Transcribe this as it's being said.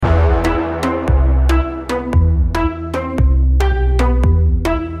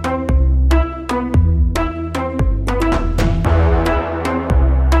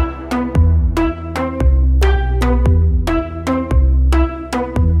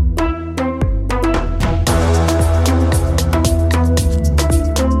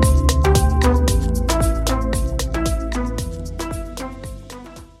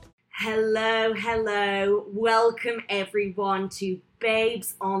welcome everyone to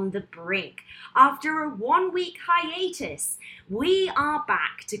Babes on the Brink. After a 1 week hiatus, we are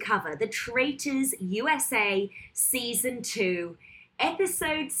back to cover the Traitors USA Season 2,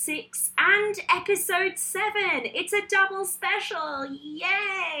 Episode 6 and Episode 7. It's a double special,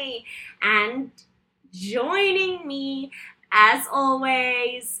 yay! And joining me, as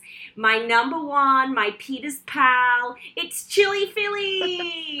always, my number one, my Peter's pal, it's Chili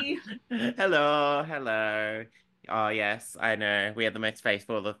Philly! Hello, hello. Oh, yes, I know. We are the most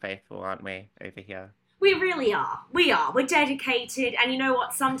faithful of the faithful, aren't we, over here? We really are. We are. We're dedicated, and you know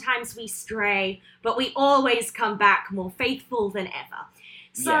what? Sometimes we stray, but we always come back more faithful than ever.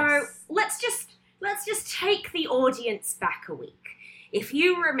 So Yes. let's just take the audience back a week. If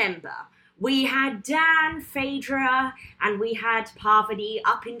you remember, we had Dan, Phaedra, and we had Parvati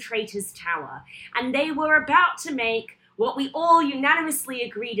up in Traitor's Tower, and they were about to make what we all unanimously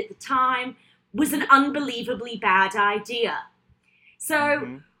agreed at the time was an unbelievably bad idea. So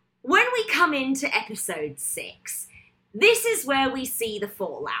Mm-hmm. when we come into episode 6, this is where we see the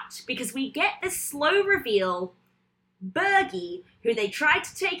fallout, because we get the slow reveal Bergie, who they tried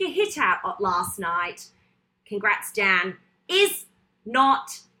to take a hit at last night, congrats Dan, is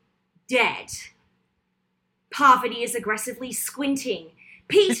not dead. Parvati is aggressively squinting.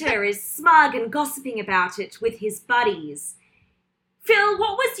 Peter is smug and gossiping about it with his buddies. Phil,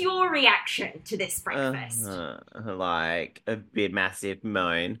 what was your reaction to this breakfast? Like a big massive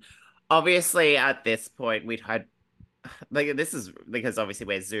moan. Obviously, at this point, we'd had like this is because obviously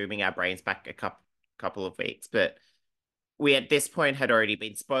we're zooming our brains back a couple of weeks, but we at this point had already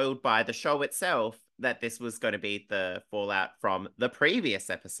been spoiled by the show itself that this was going to be the fallout from the previous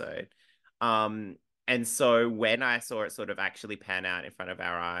episode. And so when I saw it sort of actually pan out in front of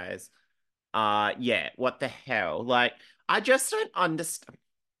our eyes, yeah, what the hell? Like, I just don't understand.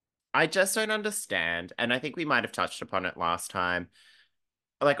 I just don't understand. And I think we might have touched upon it last time.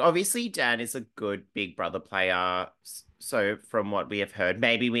 Like, obviously, Dan is a good Big Brother player. So, from what we have heard,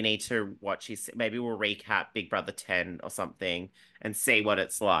 maybe we need to watch his, maybe we'll recap Big Brother 10 or something and see what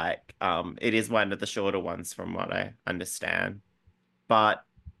it's like. It is one of the shorter ones from what I understand. But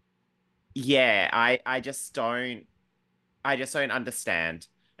yeah, I just don't understand.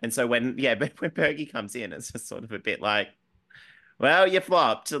 And so when, yeah, but when Bergie comes in, it's just sort of a bit like, well, you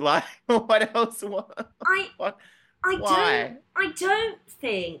flopped. Like, what else? I What? I don't Why? I don't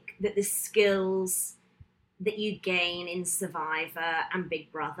think that the skills that you gain in Survivor and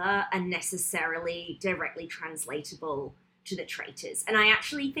Big Brother are necessarily directly translatable to the traitors. And I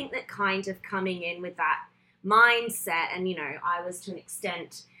actually think that kind of coming in with that mindset, and I was to an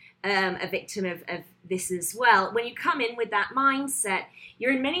extent a victim of this as well. When you come in with that mindset,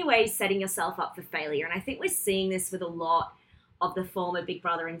 you're in many ways setting yourself up for failure. And I think we're seeing this with a lot of the former Big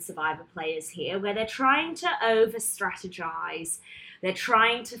Brother and Survivor players here, where they're trying to over strategize. They're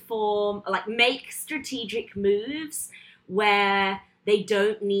trying to make strategic moves where they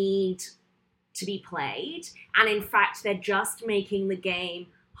don't need to be played. And in fact, they're just making the game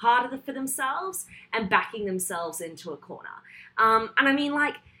harder for themselves and backing themselves into a corner. And I mean,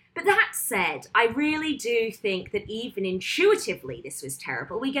 but that said, I really do think that even intuitively this was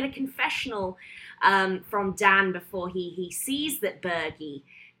terrible. We get a confessional from Dan before he sees that Bergie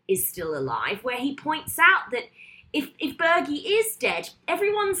is still alive, where he points out that if Bergie is dead,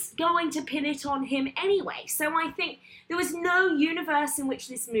 everyone's going to pin it on him anyway. So I think there was no universe in which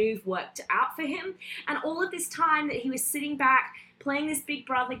this move worked out for him. And all of this time that he was sitting back, playing this Big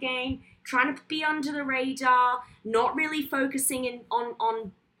Brother game, trying to be under the radar, not really focusing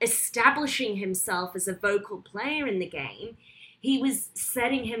on establishing himself as a vocal player in the game, he was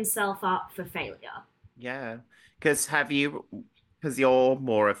setting himself up for failure. Yeah. Because you're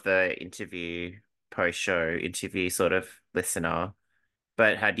more of the post-show interview sort of listener,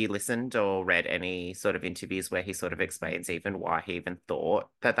 but had you listened or read any sort of interviews where he sort of explains even why he even thought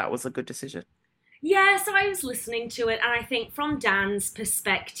that that was a good decision? Yeah, so I was listening to it, and I think from Dan's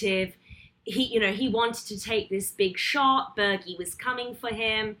perspective, he wanted to take this big shot. Bergie was coming for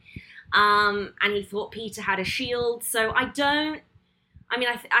him, and he thought Peter had a shield. So I don't. I mean,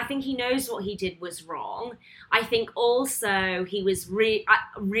 I think he knows what he did was wrong. I think also he was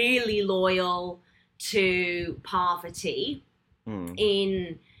really loyal to Parvati Hmm.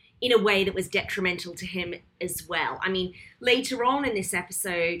 in a way that was detrimental to him as well. I mean, later on in this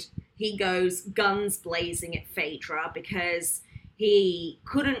episode, he goes guns blazing at Phaedra because he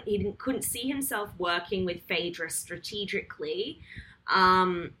couldn't see himself working with Phaedra strategically,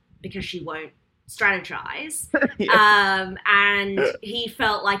 because she won't strategize. Yeah. And he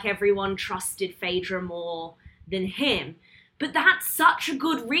felt like everyone trusted Phaedra more than him. But that's such a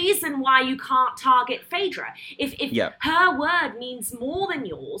good reason why you can't target Phaedra. If Yeah. her word means more than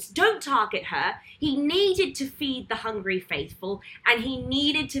yours, don't target her. He needed to feed the hungry faithful, and he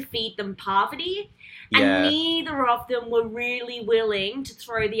needed to feed them Parvati, and Yeah. neither of them were really willing to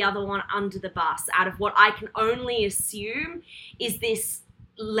throw the other one under the bus out of what I can only assume is this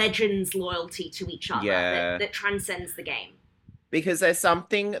legends loyalty to each other Yeah. that transcends the game. Because there's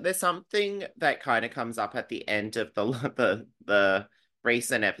something that kind of comes up at the end of the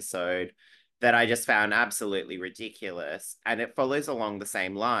recent episode that I just found absolutely ridiculous, and it follows along the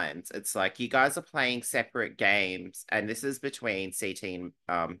same lines. It's like you guys are playing separate games, and this is between CT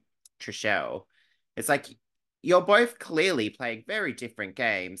and Trishelle. It's like you're both clearly playing very different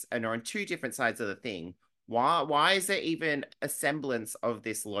games and are on two different sides of the thing. Why is there even a semblance of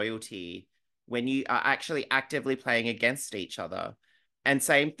this loyalty when you are actually actively playing against each other? And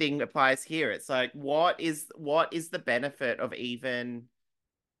same thing applies here. It's like, what is the benefit of even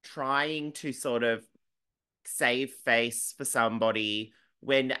trying to sort of save face for somebody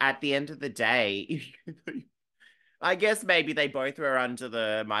when at the end of the day, I guess maybe they both were under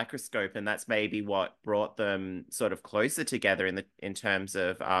the microscope, and that's maybe what brought them sort of closer together in terms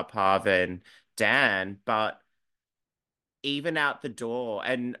of Parv and Dan. But even out the door,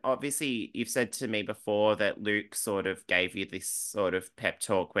 and obviously you've said to me before that Luke sort of gave you this sort of pep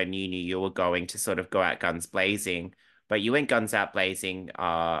talk when you knew you were going to sort of go out guns blazing, but you went guns out blazing,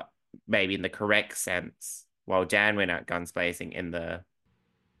 maybe in the correct sense, while Dan went out guns blazing in the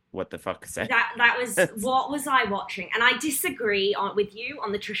what the fuck sense. That was what was I watching? And I disagree with you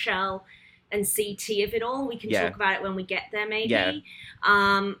on the Trishelle and CT of it all. We can Yeah. talk about it when we get there, maybe. Yeah.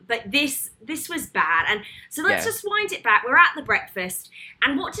 But this was bad, and so let's Yeah. just wind it back. We're at the breakfast,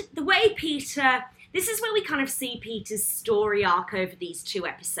 and the way Peter. This is where we kind of see Peter's story arc over these two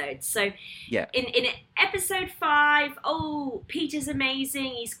episodes. So, Yeah. in episode 5, Peter's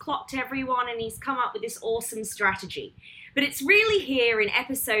amazing. He's clocked everyone, and he's come up with this awesome strategy. But it's really here in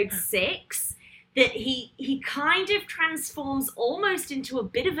episode 6 that he kind of transforms almost into a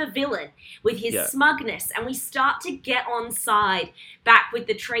bit of a villain with his smugness, and we start to get on side back with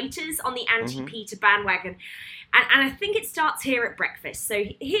the traitors on the anti-Peter bandwagon. And I think it starts here at breakfast. So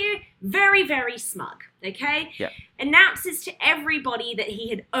here, very, very smug, okay? Yeah. Announces to everybody that he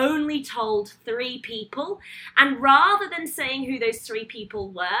had only told 3 people, and rather than saying who those 3 people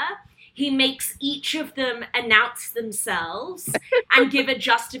were, he makes each of them announce themselves and give a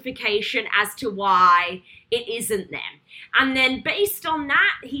justification as to why it isn't them. And then based on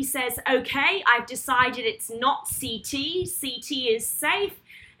that, he says, okay, I've decided it's not CT. CT is safe.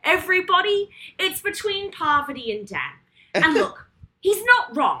 Everybody, it's between Parvati and Dan. And look, he's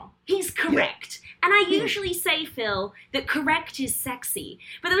not wrong. He's correct. And I usually say, Phil, that correct is sexy.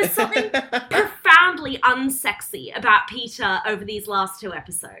 But there was something profoundly unsexy about Peter over these last 2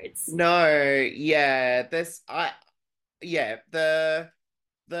 episodes. No, yeah, the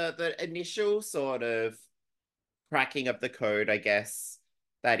initial sort of cracking of the code, I guess,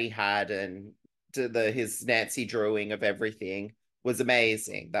 that he had, and his Nancy drawing of everything was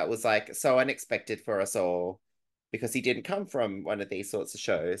amazing. That was like so unexpected for us all because he didn't come from one of these sorts of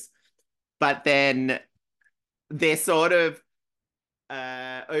shows. But then they're sort of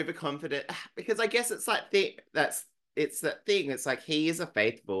overconfident because I guess it's like it's that thing. It's like he is a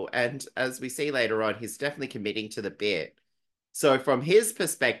faithful, and as we see later on, he's definitely committing to the bit. So from his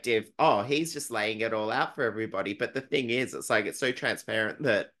perspective, he's just laying it all out for everybody. But the thing is, it's like it's so transparent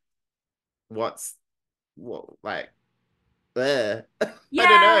that like. Yeah,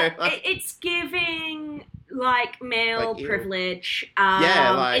 I don't know. It's giving like male like, privilege.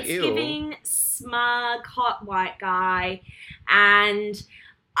 Like it's ew. giving smug hot white guy, and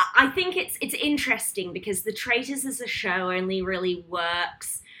I think it's interesting because the Traitors as a show only really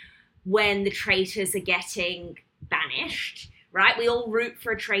works when the traitors are getting banished, right? We all root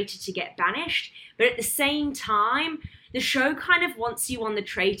for a traitor to get banished, but at the same time, the show kind of wants you on the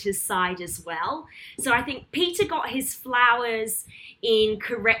traitors' side as well. So I think Peter got his flowers in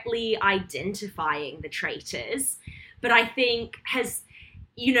correctly identifying the traitors, but I think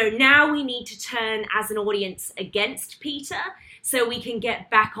now we need to turn as an audience against Peter so we can get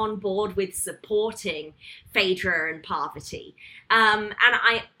back on board with supporting Phaedra and Parvati. And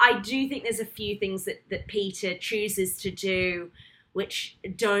I do think there's a few things that Peter chooses to do which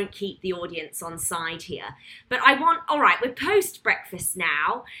don't keep the audience on side here. But we're post-breakfast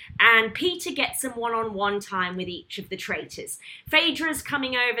now, and Peter gets some one-on-one time with each of the traitors. Phaedra's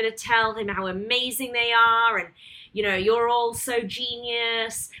coming over to tell him how amazing they are, and, you're all so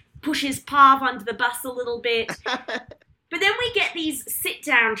genius, pushes Parv under the bus a little bit. But then we get these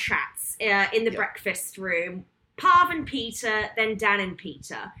sit-down chats in the breakfast room. Parv and Peter, then Dan and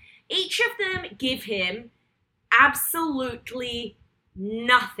Peter. Each of them give him absolutely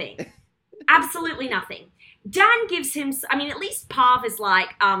nothing. Absolutely nothing. Dan gives him, I mean, at least Parv is like,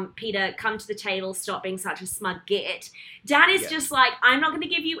 Peter, come to the table, stop being such a smug git. Dan is just like, I'm not going to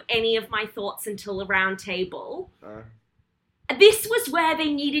give you any of my thoughts until the round table. This was where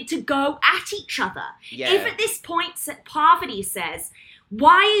they needed to go at each other. Yeah. If at this point Parvati says,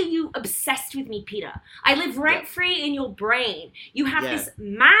 why are you obsessed with me, Peter? I live rent-free in your brain. You have this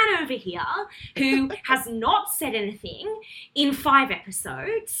man over here who has not said anything in 5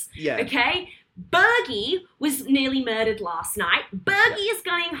 episodes. Yeah. Okay? Bergie was nearly murdered last night. Bergie is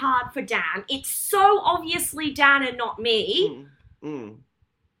going hard for Dan. It's so obviously Dan and not me.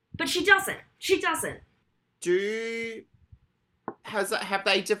 But she doesn't. She doesn't. Have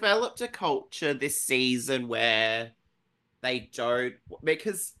they developed a culture this season where they don't,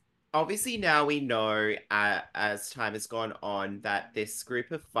 because obviously now we know as time has gone on that this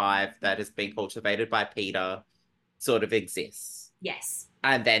group of 5 that has been cultivated by Peter sort of exists. Yes.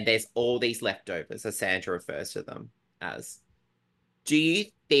 And then there's all these leftovers, as Sandra refers to them as. Do you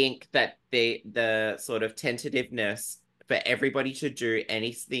think that the sort of tentativeness for everybody to do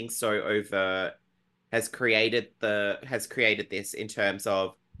anything so overt has created this in terms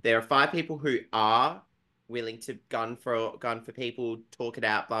of there are 5 people who are willing to gun for people, talk it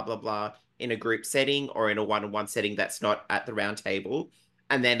out, blah, blah, blah, in a group setting or in a one-on-one setting that's not at the round table.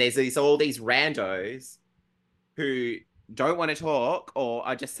 And then there's all these randos who don't want to talk or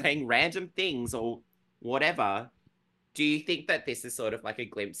are just saying random things or whatever. Do you think that this is sort of like a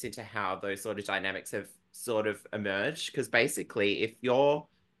glimpse into how those sort of dynamics have sort of emerged? Because basically, if you're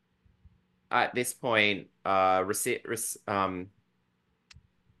at this point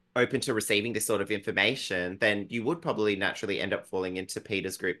open to receiving this sort of information, then you would probably naturally end up falling into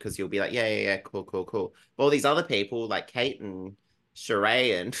Peter's group because you'll be like, yeah, cool. But all these other people like Kate and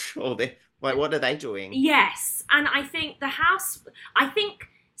Sheree and all the what are they doing? Yes, and I think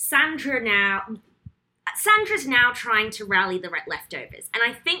Sandra's now trying to rally the leftovers, and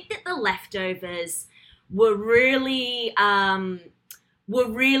I think that the leftovers were really harmed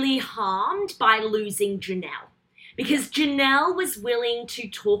by losing Janelle. Because Janelle was willing to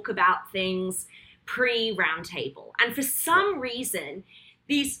talk about things pre-roundtable. And for some reason,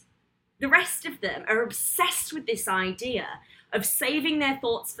 the rest of them are obsessed with this idea of saving their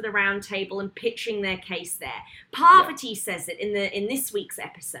thoughts for the round table and pitching their case there. Parvati says it in this week's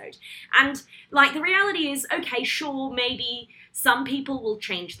episode. And like the reality is, okay, sure, maybe some people will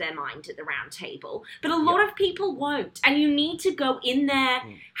change their mind at the round table, but a lot of people won't. And you need to go in there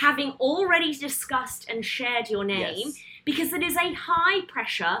having already discussed and shared your name because it is a high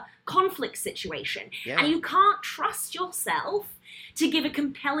pressure conflict situation. And you can't trust yourself to give a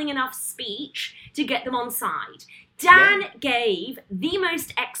compelling enough speech to get them on side. Dan gave the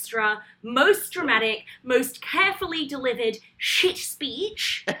most extra, most dramatic, most carefully delivered shit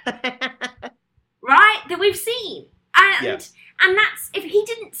speech, right, that we've seen. And that's, if he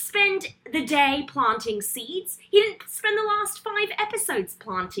didn't spend the day planting seeds, he didn't spend the last 5 episodes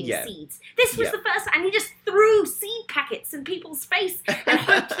planting seeds. This was the first, and he just threw seed packets in people's face and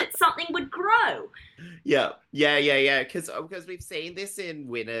hoped that something would grow. Yeah. Because we've seen this in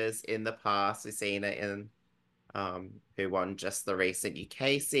winners in the past. We've seen it in who won just the recent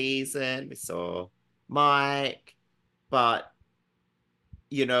UK season. We saw Mike, but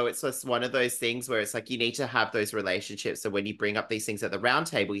you know, it's just one of those things where it's like you need to have those relationships. So when you bring up these things at the round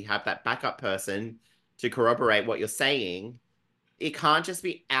table, you have that backup person to corroborate what you're saying. It can't just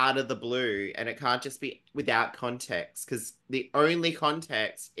be out of the blue and it can't just be without context, because the only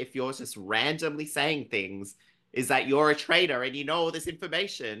context, if you're just randomly saying things, is that you're a traitor and you know all this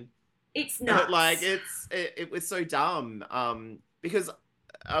information. It's nuts. Like, it was so dumb. Because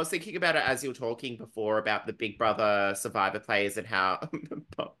I was thinking about it as you were talking before about the Big Brother Survivor players and how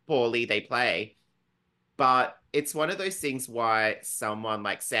poorly they play. But it's one of those things why someone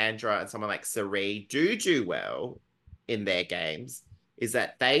like Sandra and someone like Sari do well in their games, is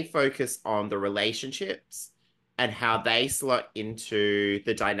that they focus on the relationships and how they slot into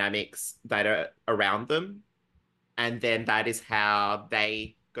the dynamics that are around them. And then that is how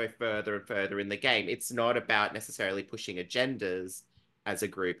they go further and further in the game. It's not about necessarily pushing agendas as a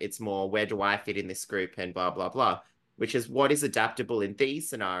group. It's more, where do I fit in this group and blah, blah, blah, which is what is adaptable in these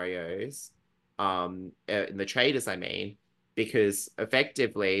scenarios, in the Traitors, I mean, because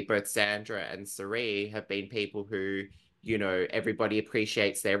effectively both Sandra and Sari have been people who, you know, everybody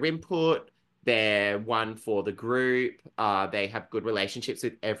appreciates their input. They're one for the group. They have good relationships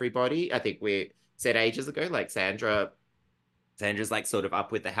with everybody. I think we said ages ago, like Sandra's like sort of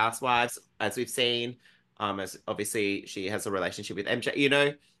up with the housewives, as we've seen. As obviously she has a relationship with MJ, you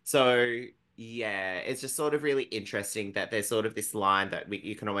know. So yeah, it's just sort of really interesting that there's sort of this line that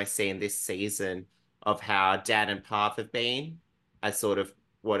you can almost see in this season of how Dan and Path have been as sort of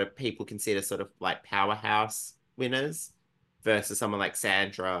what people consider sort of like powerhouse winners versus someone like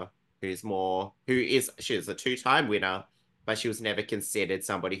Sandra, she's a two-time winner, but she was never considered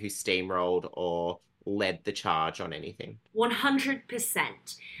somebody who steamrolled or led the charge on anything.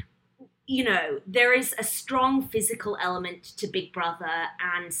 100%. You know, there is a strong physical element to Big Brother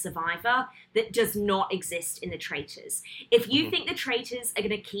and Survivor that does not exist in the Traitors. If you Mhm. think the Traitors are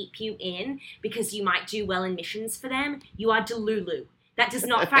going to keep you in because you might do well in missions for them, you are delulu. That does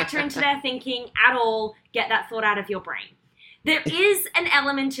not factor into their thinking at all. Get that thought out of your brain. There is an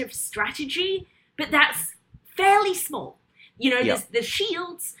element of strategy, but that's fairly small. You know, Yeah. there's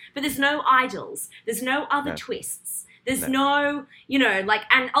shields, but there's no idols. There's no other No, twists. There's no. no, you know, like,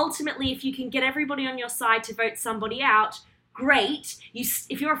 and ultimately, if you can get everybody on your side to vote somebody out, great.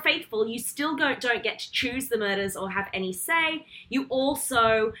 If you're faithful, you still don't get to choose the murders or have any say. You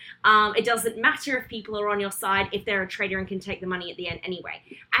also, it doesn't matter if people are on your side if they're a traitor and can take the money at the end anyway.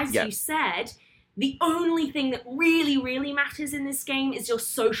 As Yeah. you said, the only thing that really, really matters in this game is your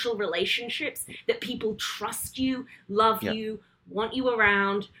social relationships, that people trust you, love Yeah. you, want you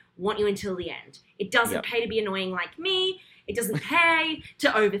around, want you until the end. It doesn't Yeah. pay to be annoying like me. It doesn't pay to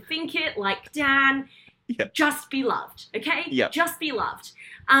overthink it like Dan. Yeah. Just be loved, okay? Yeah. Just be loved.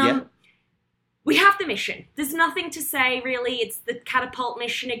 Yeah. We have the mission. There's nothing to say, really. It's the catapult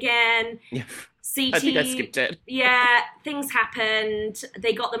mission again. Yeah. I think I CT, skipped it. yeah, things happened.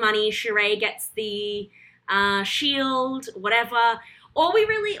 They got the money. Sheree gets the shield, whatever. All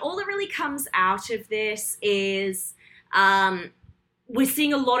that really comes out of this is we're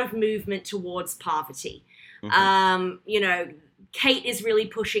seeing a lot of movement towards Parvati. You know, Kate is really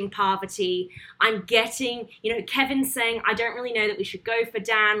pushing Parvati. I'm getting, you know, Kevin's saying, I don't really know that we should go for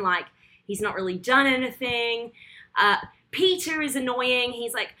Dan. Like, he's not really done anything. Peter is annoying.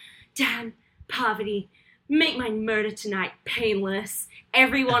 He's like, Dan, Parvati, make my murder tonight painless.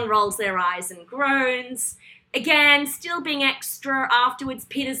 Everyone rolls their eyes and groans. Again, still being extra afterwards.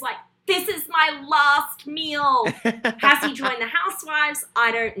 Peter's like, this is my last meal. Has he joined the Housewives?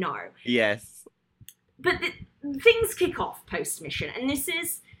 I don't know. Yes. But things kick off post-mission, and this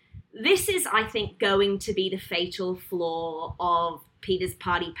is, I think, going to be the fatal flaw of Peter's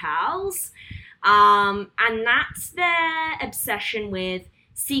party pals. And that's their obsession with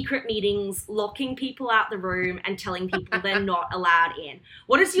secret meetings, locking people out the room, and telling people they're not allowed in.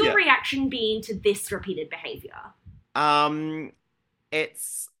 What has your reaction been to this repeated behavior?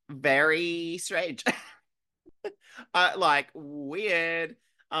 It's very strange. Like weird.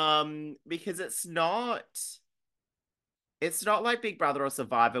 Because it's not like Big Brother or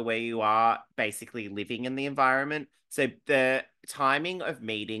Survivor where you are basically living in the environment. So the timing of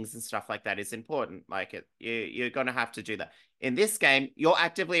meetings and stuff like that is important. Like you're gonna have to do that. In this game, you're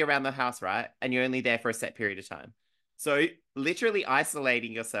actively around the house, right? And you're only there for a set period of time. So literally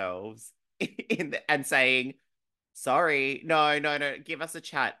isolating yourselves and saying, sorry, no, no, no, give us a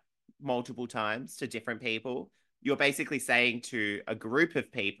chat multiple times to different people. You're basically saying to a group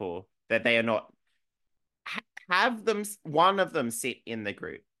of people that they are not have them one of them sit in the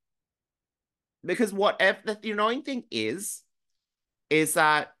group, because whatever the annoying thing is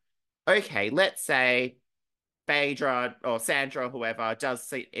that okay, let's say Phaedra or Sandra or whoever does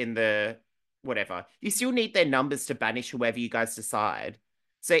sit in the whatever, you still need their numbers to banish whoever you guys decide.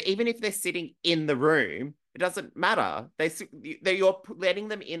 So even if they're sitting in the room, it doesn't matter. You're letting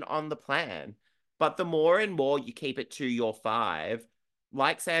them in on the plan. But the more and more you keep it to your five,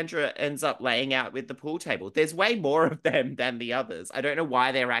 like Sandra ends up laying out with the pool table, there's way more of them than the others. I don't know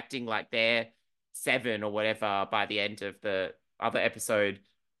why they're acting like they're seven or whatever by the end of the other episode.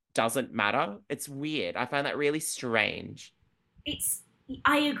 Doesn't matter. It's weird. I find that really strange. It's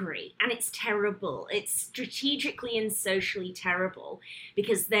I agree, and it's terrible. It's strategically and socially terrible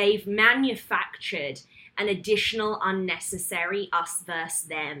because they've manufactured an additional unnecessary us versus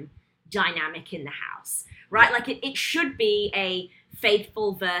them dynamic in the house, right? Yeah. Like it should be a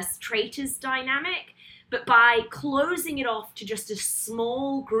faithful versus traitors dynamic, but by closing it off to just a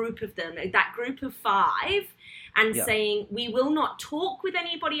small group of them, that group of five, and Yeah. saying, we will not talk with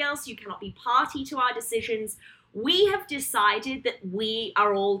anybody else, you cannot be party to our decisions, we have decided that we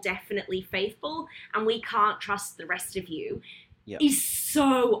are all definitely faithful and we can't trust the rest of you, Yeah. is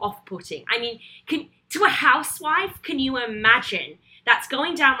so off-putting. I mean, to a housewife, can you imagine? That's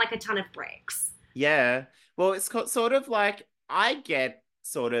going down like a ton of bricks. Yeah. Well, it's sort of like I get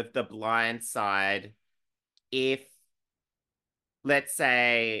sort of the blind side if let's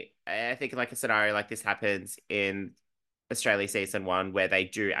say, I think like a scenario like this happens in Australia season one, where they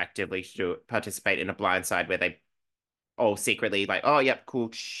do actively participate in a blindside where they all secretly like, oh, yep,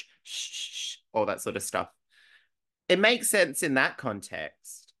 cool, shh, shh, shh, all that sort of stuff. It makes sense in that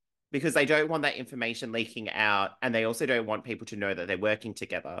context because they don't want that information leaking out, and they also don't want people to know that they're working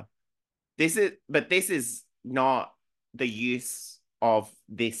together. This is not the use of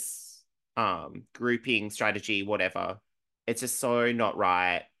this grouping strategy, whatever. It's just so not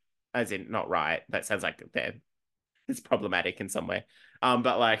right, as in not right. That sounds like it's problematic in some way.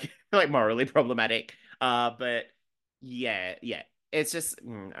 But like like morally problematic. But yeah. It's just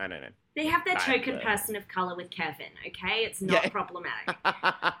I don't know. They have their Bad. token person of color with Kevin, okay? It's not Yeah. problematic.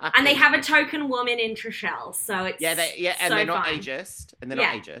 And they have a token woman in Trishelle, so it's and so they're not fine. ageist, and they're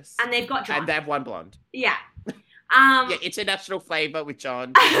not Yeah. ageist. And they've got John. And they have one blonde. Yeah. Yeah, international flavor with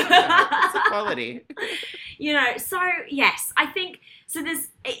John. It's equality. So yes, I think so. There's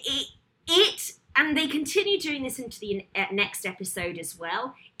it, and they continue doing this into the next episode as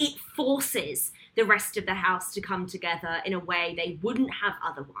well. It forces the rest of the house to come together in a way they wouldn't have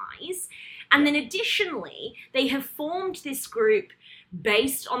otherwise. And then additionally, they have formed this group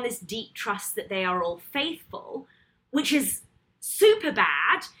based on this deep trust that they are all faithful, which is super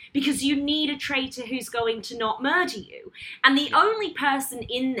bad because you need a traitor who's going to not murder you. And the only person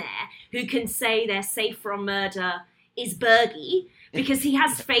in there who can say they're safe from murder is Bergie, because he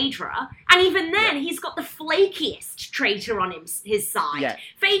has Phaedra, and even then he's got the flakiest traitor on his side.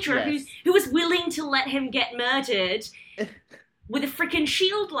 Phaedra, who was willing to let him get murdered with a freaking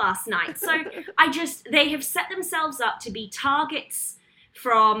shield last night. So they have set themselves up to be targets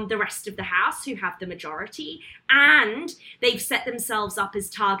from the rest of the house who have the majority, and they've set themselves up as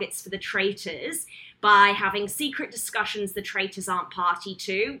targets for the traitors by having secret discussions the traitors aren't party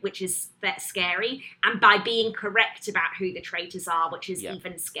to, which is scary, and by being correct about who the traitors are, which is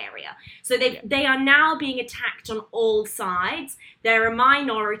even scarier. So they are now being attacked on all sides. They're a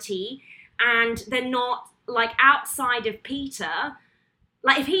minority, and they're not, like, outside of Peter.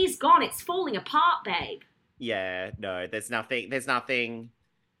 Like, if he's gone, it's falling apart, babe. Yeah, no, there's nothing.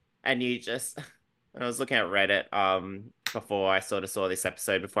 And you just, I was looking at Reddit before I sort of saw this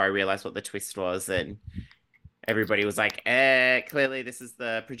episode, before I realized what the twist was, and everybody was like, clearly this is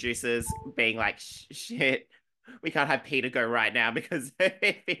the producers being like, shit, we can't have Peter go right now, because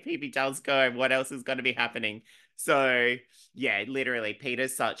if he does go, what else is going to be happening? So yeah, literally,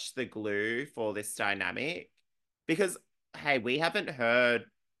 Peter's such the glue for this dynamic, because hey, we haven't heard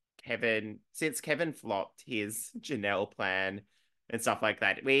Kevin since Kevin flopped his Janelle plan and stuff like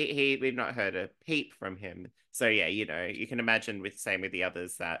that. We've not heard a peep from him. So yeah, you can imagine same with the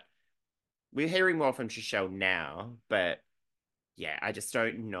others that we're hearing more from Trishelle now, but yeah, I just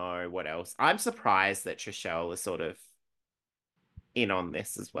don't know what else. I'm surprised that Trishelle is sort of in on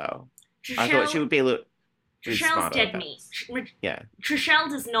this as well. I thought she would be a little Trishelle's dead meat. Yeah. Trishelle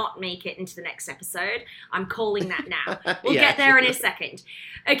does not make it into the next episode. I'm calling that now. We'll get there in a second.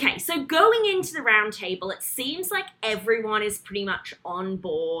 Okay, so going into the round table, it seems like everyone is pretty much on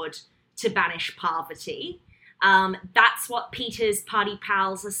board to banish Parvati. That's what Peter's party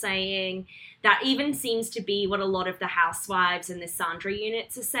pals are saying. That even seems to be what a lot of the housewives and the Sandra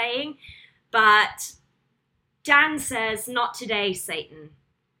units are saying. But Dan says, not today, Satan.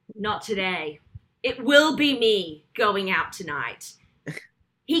 Not today. It will be me going out tonight.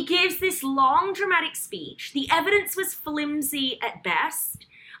 He gives this long, dramatic speech. The evidence was flimsy at best.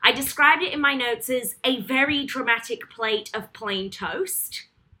 I described it in my notes as a very dramatic plate of plain toast.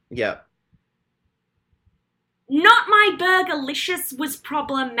 Yeah. Not my burgerlicious was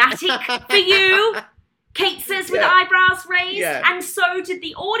problematic for you, Kate says with eyebrows raised. Yeah. And so did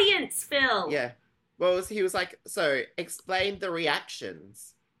the audience, Phil. Yeah. Well, he was like, so explain the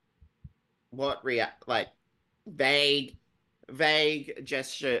reactions. What vague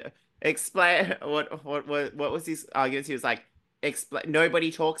gesture. Explain what was his argument? He was like, explain.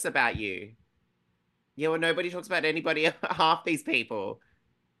 Nobody talks about you. Yeah, well, nobody talks about anybody. Half these people.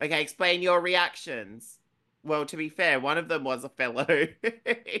 Okay, explain your reactions. Well, to be fair, one of them was a fellow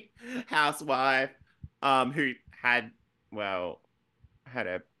housewife, who had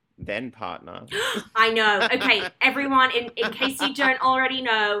a then partner. I know. Okay, everyone, in case you don't already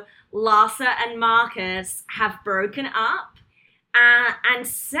know, Larsa and Marcus have broken up. And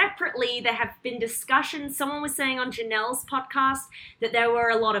separately, there have been discussions. Someone was saying on Janelle's podcast that there were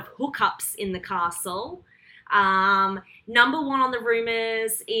a lot of hookups in the castle. Number one on the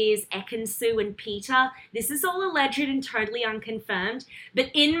rumors is Ekin-Su and Peter. This is all alleged and totally unconfirmed. But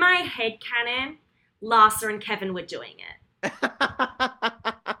in my headcanon, Larsa and Kevin were doing it.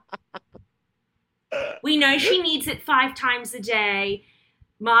 We knows she needs it 5 times a day.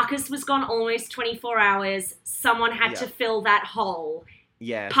 Marcus was gone almost 24 hours. Someone had to fill that hole.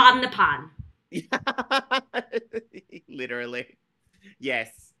 Yeah. Pardon the pun. Literally.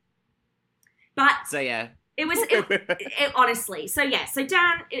 Yes. But so yeah. It was honestly. So yeah. So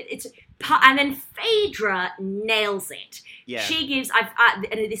Dan, and then Phaedra nails it. Yeah. She gives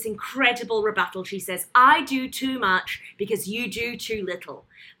this incredible rebuttal. She says, "I do too much because you do too little.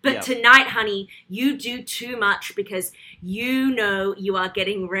 But tonight, honey, you do too much because you know you are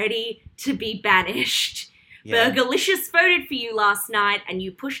getting ready to be banished. Yeah. Burgerlicious voted for you last night, and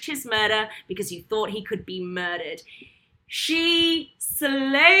you pushed his murder because you thought he could be murdered. She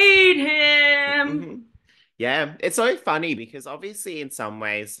slayed him." Mm-hmm. Yeah, it's so funny because obviously in some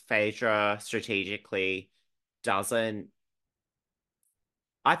ways Phaedra strategically doesn't...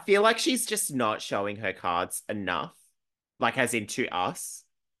 I feel like she's just not showing her cards enough, like as in to us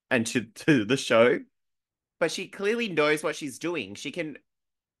and to the show. But she clearly knows what she's doing. She can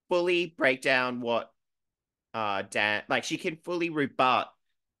fully break down what Dan... Like, she can fully rebut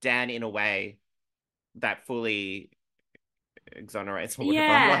Dan in a way that fully exonerates or whatever.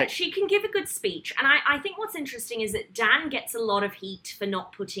 Yeah, she can give a good speech. And I think what's interesting is that Dan gets a lot of heat for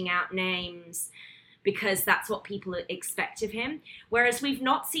not putting out names because that's what people expect of him. Whereas we've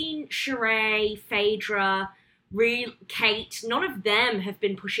not seen Sheree, Phaedra, Kate, none of them have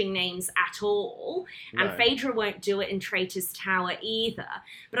been pushing names at all. No. And Phaedra won't do it in Traitors Tower either.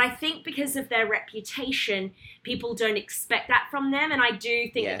 But I think because of their reputation, people don't expect that from them. And I do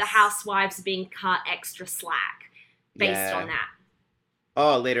think that the housewives are being cut extra slack based on that.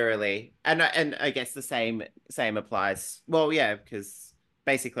 Oh, literally. And I guess the same applies. Well, yeah, because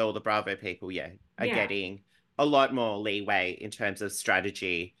basically all the Bravo people, are getting a lot more leeway in terms of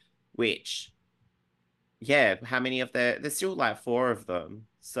strategy, which, how many of there's still like 4 of them.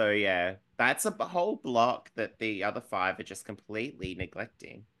 So that's a whole block that the other 5 are just completely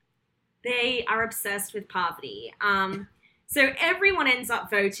neglecting. They are obsessed with Parvati. So everyone ends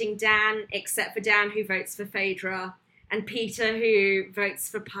up voting Dan, except for Dan, who votes for Phaedra, and Peter, who votes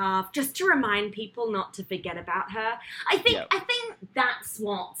for Parv, just to remind people not to forget about her. I think that's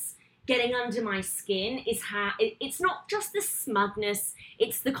what's getting under my skin, is how it's not just the smugness,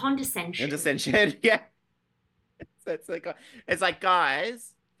 it's the condescension. Yeah. It's like,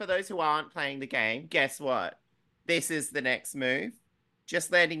 guys, for those who aren't playing the game, guess what? This is the next move.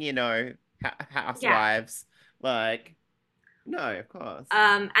 Just letting you know, housewives, no, of course.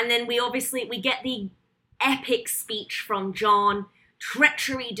 And then we get the epic speech from John.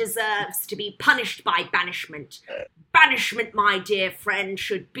 Treachery deserves to be punished by banishment. Banishment, my dear friend,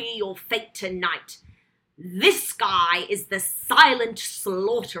 should be your fate tonight. This guy is the silent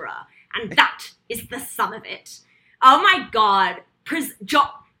slaughterer, and that is the sum of it. Oh my God.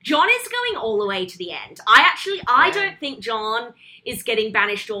 John is going all the way to the end. I don't think John is getting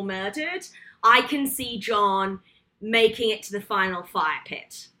banished or murdered. I can see John making it to the final fire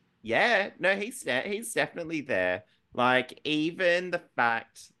pit. Yeah, no, he's definitely there. Like, even the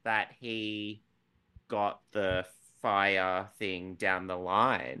fact that he got the fire thing down the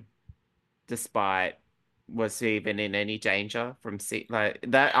line, despite was he even in any danger from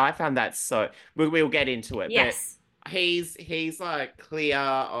that. I found that so... We'll get into it. Yes. But he's like clear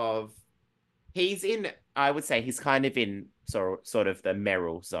of... He's in... I would say he's kind of in sort of the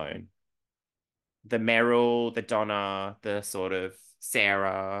Meryl zone. The Meryl, the Donna, the sort of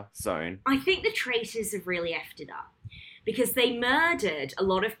Sarah zone. I think the Traitors have really effed it up because they murdered a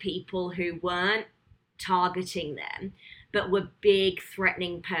lot of people who weren't targeting them, but were big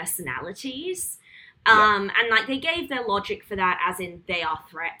threatening personalities. And they gave their logic for that, as in they are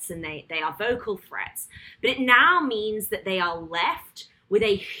threats and they are vocal threats. But it now means that they are left with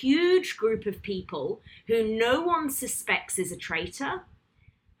a huge group of people who no one suspects is a traitor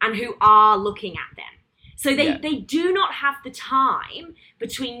and who are looking at them. So they do not have the time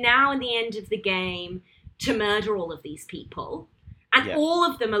between now and the end of the game to murder all of these people. And all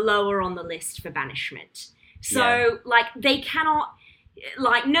of them are lower on the list for banishment. So, they cannot...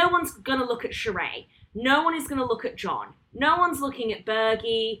 no one's going to look at Sheree. No one is going to look at John. No one's looking at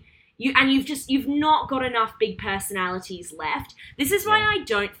Bergie. You've not got enough big personalities left. This is why I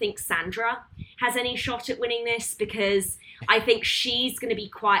don't think Sandra has any shot at winning this, because I think she's going to be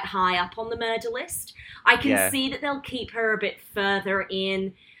quite high up on the murder list. I can see that they'll keep her a bit further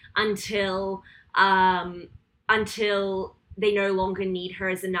in until they no longer need her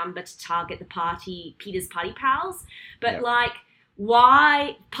as a number to target Peter's party pals. But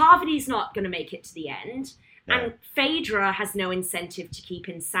why? Parvati's not going to make it to the end. No. And Phaedra has no incentive to keep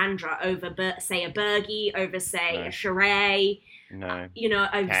in Sandra over, say, a Bergie, over, say, a Sheree,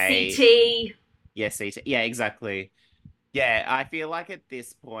 over Kate. CT. Yes, yeah, exactly. Yeah, I feel like at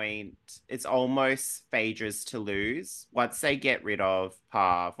this point, it's almost Phaedra's to lose. Once they get rid of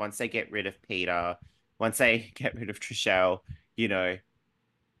Parv, once they get rid of Peter, once they get rid of Trishelle, you know,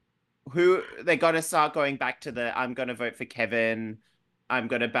 who they're gonna start going back to the I'm gonna vote for Kevin. I'm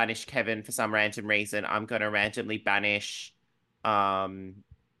gonna banish Kevin for some random reason. I'm gonna randomly banish um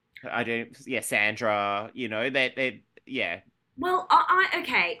I don't yeah, Sandra, they yeah, Well,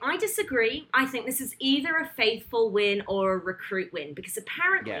 okay, I disagree. I think this is either a faithful win or a recruit win because yeah.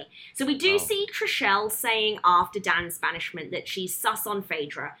 apparently, so we do Oh, see Trishelle saying after Dan's banishment that she's sus on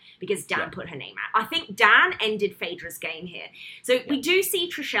Phaedra because yeah, Dan put her name out. I think Dan ended Phaedra's game here. So yeah. we do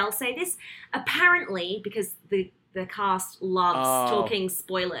see Trishelle say this. Apparently, because the cast loves Oh, talking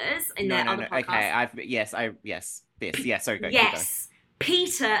spoilers in no, their no, other no. podcasts. Okay, yes, this. Yeah, sorry, go, keep going. Yes,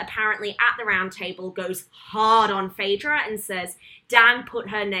 Peter apparently at the round table goes hard on Phaedra and says Dan put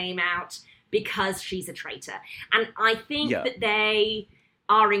her name out because she's a traitor. And I think Yeah. that they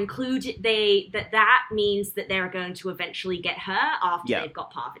are included that means that they're going to eventually get her after Yeah. they've got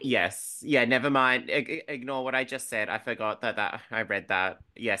Parvati. Yes. Yeah, never mind. Ignore what I just said. I forgot that I read that.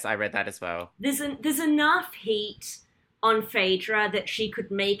 Yes, I read that as well. There's enough heat on Phaedra that she could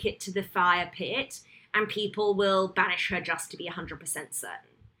make it to the fire pit and people will banish her just to be 100% certain.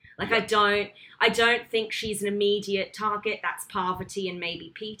 Like Yeah. I don't think she's an immediate target. That's Parvati and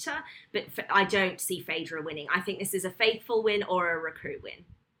maybe Peter, but I don't see Phaedra winning. I think this is a faithful win or a recruit win.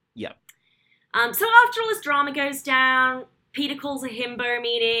 Yeah. So after all this drama goes down, Peter calls a himbo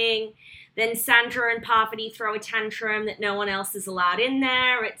meeting. Then Sandra and Parvati throw a tantrum that no one else is allowed in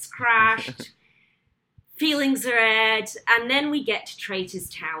there. It's crashed. Feelings are aired. And then we get to Traitors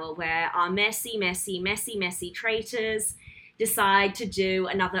Tower, where our messy traitors decide to do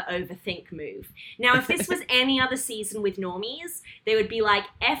another overthink move. Now, if this was any other season with normies, they would be like,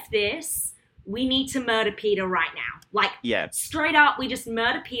 F this, we need to murder Peter right now. Like, Yeah. straight up, we just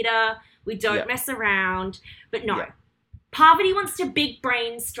murder Peter, we don't Yeah. mess around. But no, Yeah. Parvati wants to big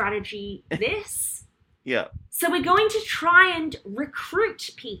brain strategy this. Yeah. So we're going to try and recruit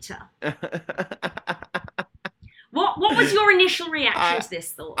Peter. What was your initial reaction I to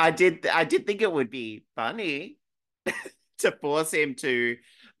this thought? I did think it would be funny to force him to,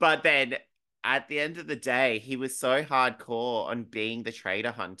 but then at the end of the day, he was so hardcore on being the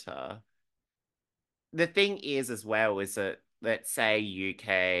traitor hunter. The thing is as well is that let's say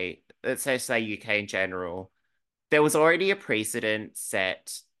UK in general, there was already a precedent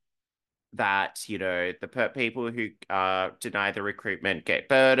set that the people who deny the recruitment get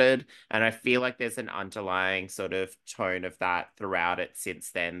murdered, and I feel like there's an underlying sort of tone of that throughout it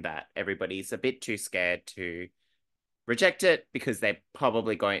since then, that everybody's a bit too scared to reject it because they're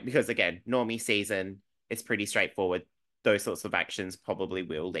probably going, because again, normie season, it's pretty straightforward. Those sorts of actions probably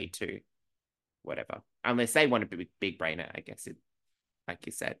will lead to whatever, unless they want to be big brainer, I guess, like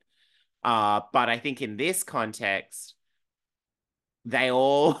you said. But I think in this context, they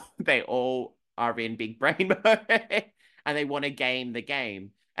all are in big brain mode and they want to game the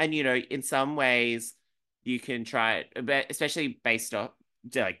game. And in some ways you can try it, but especially based off,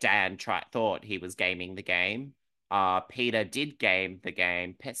 like, Dan thought he was gaming the game. Peter did game the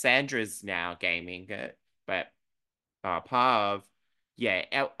game. Sandra's now gaming it, but Parv, yeah,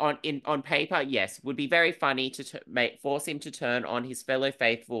 on paper, yes, would be very funny to force him to turn on his fellow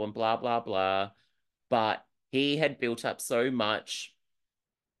faithful and blah blah blah. But he had built up so much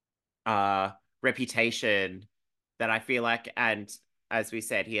uh reputation that I feel like, and as we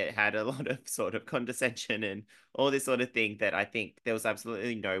said, he had a lot of sort of condescension and all this sort of thing, that I think there was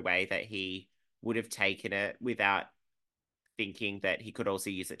absolutely no way that he would have taken it without thinking that he could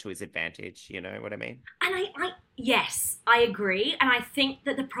also use it to his advantage. You know what I mean? And yes, I agree. And I think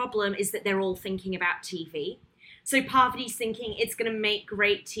that the problem is that they're all thinking about TV. So Parvati's thinking it's going to make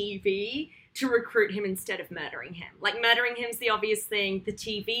great TV to recruit him instead of murdering him. Like, murdering him's the obvious thing. The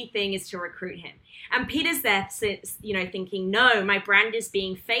TV thing is to recruit him. And Peter's there, thinking, no, my brand is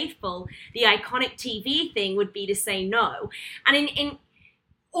being faithful. The iconic TV thing would be to say no. And in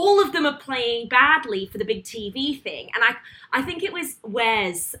all of them are playing badly for the big TV thing. And I think it was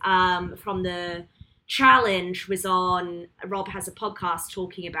Wes from the challenge was on Rob Has a Podcast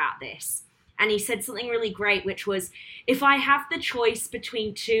talking about this. And he said something really great, which was, if I have the choice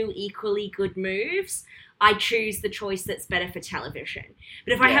between two equally good moves, I choose the choice that's better for television.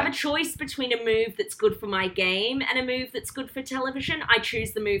 But if I have a choice between a move that's good for my game and a move that's good for television, I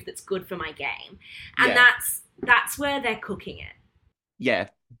choose the move that's good for my game. And Yeah. that's where they're cooking it. Yeah.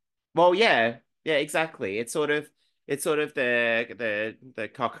 Well, yeah, exactly. It's sort of the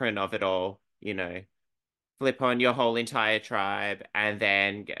Cochrane of it all. flip on your whole entire tribe and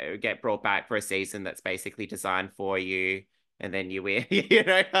then get brought back for a season that's basically designed for you, and then you win.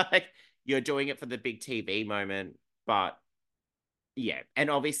 Like you're doing it for the big TV moment, but yeah, and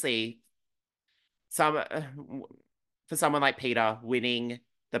obviously some for someone like Peter, winning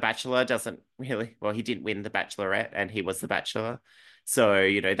The Bachelor doesn't really, well, he didn't win The Bachelorette and he was The Bachelor. So,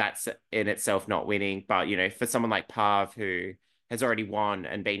 that's in itself not winning. But, for someone like Parv who has already won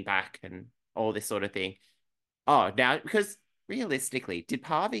and been back and all this sort of thing. Oh, now, because realistically, did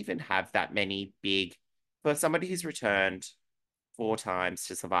Parv even have that many big, for somebody who's returned 4 times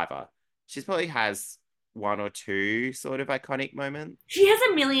to Survivor, she probably has one or two sort of iconic moments. She has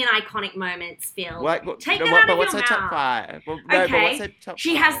a million iconic moments, Phil. Take that out but of what's your her top mouth. 5? Well, no, but what's her top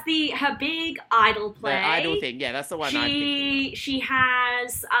She 5? has her big idol play. The idol thing, yeah, that's the one I'm thinking of. She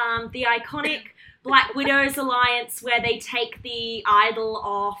has the iconic Black Widows alliance where they take the idol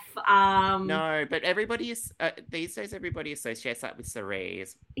off. No, but everybody is these days. Everybody associates that with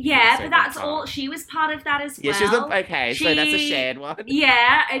Cerise. Yeah, but that's all. She was part of that as well. Yeah, she's okay. So that's a shared one.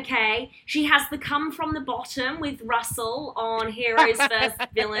 Yeah, okay. She has the come from the bottom with Russell on Heroes vs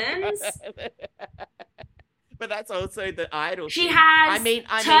Villains. But that's also the idol. She thing.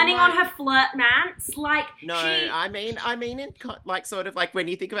 has turning like, on her flirt mance. Like no, I mean, in like sort of like when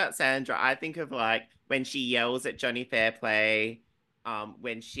you think about Sandra, I think of like when she yells at Johnny Fairplay.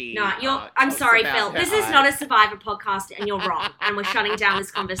 When she I'm sorry, Phil. This is not a Survivor podcast, and you're wrong. And we're shutting down this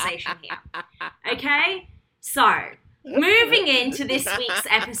conversation here. Okay, so moving into this week's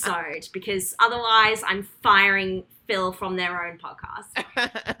episode, because otherwise I'm firing Phil from their own podcast.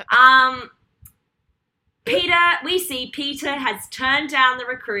 We see Peter has turned down the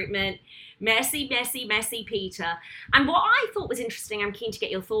recruitment. Messy Peter. And what I thought was interesting, I'm keen to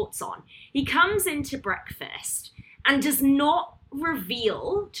get your thoughts on. He comes into breakfast and does not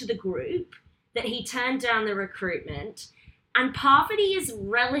reveal to the group that he turned down the recruitment. And Parvati is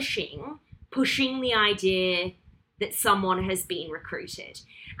relishing pushing the idea that someone has been recruited.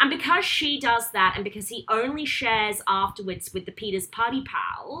 And because she does that, and because he only shares afterwards with the Peter's party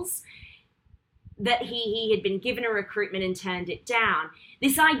pals that he had been given a recruitment and turned it down,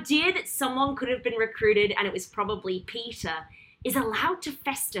 this idea that someone could have been recruited and it was probably Peter is allowed to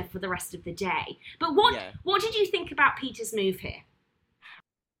fester for the rest of the day. But what did you think about Peter's move here?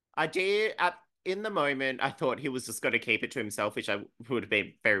 In the moment, I thought he was just going to keep it to himself, which would have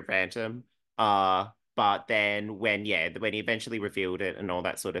been very random. But then when he eventually revealed it and all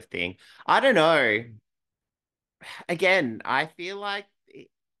that sort of thing, I don't know. Again, I feel like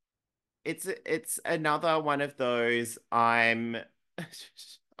it's another one of those I'm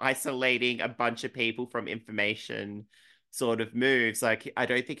isolating a bunch of people from information sort of moves. Like, I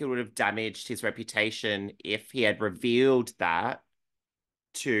don't think it would have damaged his reputation if he had revealed that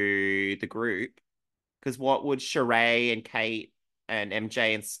to the group. Because what would Sheree and Kate and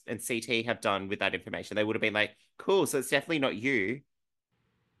MJ and CT have done with that information? They would have been like, cool, so it's definitely not you.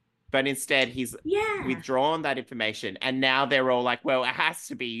 But instead, he's withdrawn that information. And now they're all like, well, it has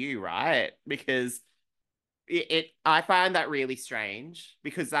to be you, right? Because I find that really strange,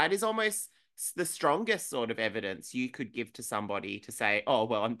 because that is almost the strongest sort of evidence you could give to somebody to say, oh,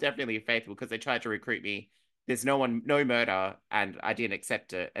 well, I'm definitely faithful because they tried to recruit me. There's no murder, and I didn't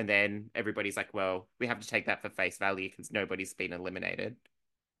accept it. And then everybody's like, well, we have to take that for face value because nobody's been eliminated.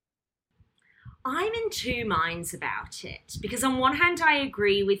 I'm in two minds about it, because on one hand, I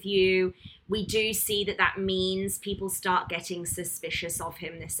agree with you. We do see that means people start getting suspicious of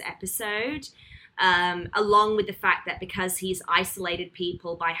him this episode, along with the fact that because he's isolated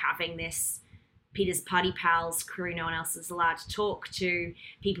people by having this Peter's Party Pals crew no one else is allowed to talk to,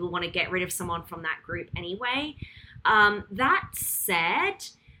 people want to get rid of someone from that group anyway. That said,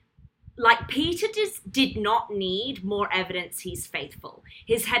 like, Peter did not need more evidence he's faithful.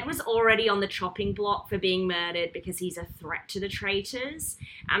 His head was already on the chopping block for being murdered because he's a threat to the Traitors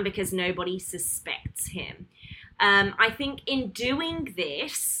and because nobody suspects him. I think in doing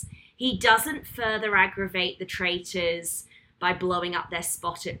this, he doesn't further aggravate the Traitors by blowing up their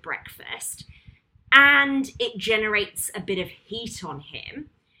spot at breakfast, and it generates a bit of heat on him.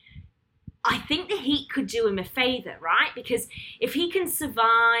 I think the heat could do him a favor, right? Because if he can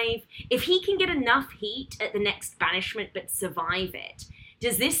survive, if he can get enough heat at the next banishment but survive it,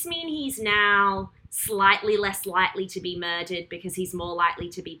 does this mean he's now slightly less likely to be murdered because he's more likely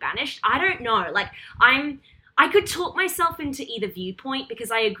to be banished? I don't know. Like, I could talk myself into either viewpoint,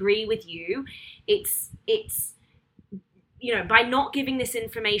 because I agree with you. It's by not giving this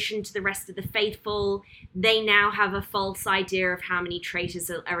information to the rest of the faithful, they now have a false idea of how many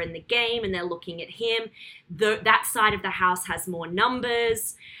traitors are in the game, and they're looking at him. That side of the house has more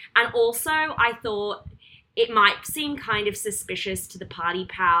numbers. And also, I thought it might seem kind of suspicious to the party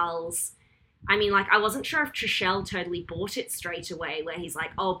pals. I mean, like, I wasn't sure if Trishelle totally bought it straight away, where he's like,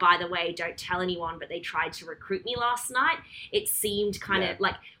 oh, by the way, don't tell anyone, but they tried to recruit me last night. It seemed kind Yeah. of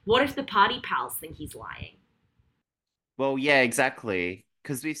like, what if the party pals think he's lying? Well, yeah, exactly.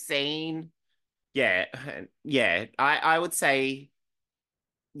 Because we've seen, yeah, yeah. I would say,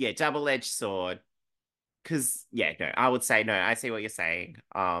 yeah, double-edged sword. Because yeah, no, I would say no. I see what you're saying.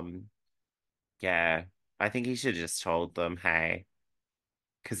 Yeah, I think he should have just told them, hey,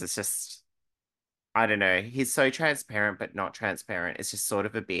 because it's just I don't know. He's so transparent, but not transparent. It's just sort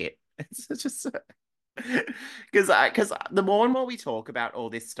of a bit. It's just because the more and more we talk about all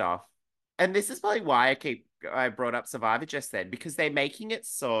this stuff, and this is probably why I brought up Survivor just then because they're making it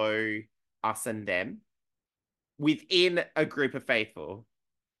so us and them within a group of faithful.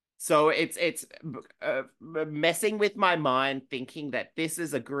 So it's messing with my mind, thinking that this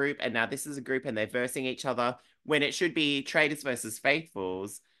is a group and now this is a group and they're versing each other when it should be traitors versus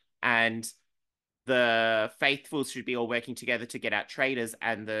faithfuls, and the faithfuls should be all working together to get out traitors,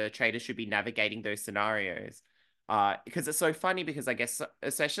 and the traitors should be navigating those scenarios. Because it's so funny because I guess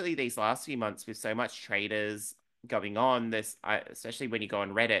especially these last few months with so much traitors going on, especially when you go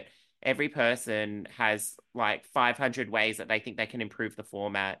on Reddit, every person has like 500 ways that they think they can improve the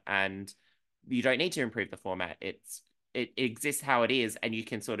format, and you don't need to improve the format. It exists how it is, and you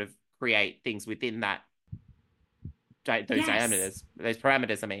can sort of create things within those Yes. diameters, those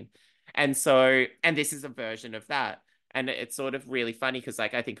parameters, I mean. And so, and this is a version of that. And it's sort of really funny because,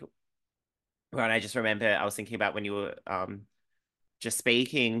 like, I think, well, I just remember I was thinking about when you were just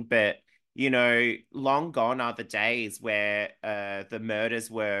speaking, but long gone are the days where the murders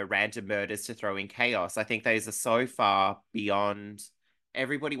were random murders to throw in chaos. I think those are so far beyond.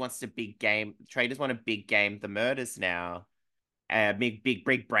 Everybody wants to big game. Traders want to big game the murders now.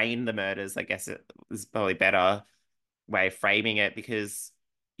 Big brain the murders. I guess it is probably better way of framing it because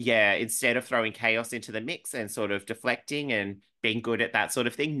yeah, instead of throwing chaos into the mix and sort of deflecting and being good at that sort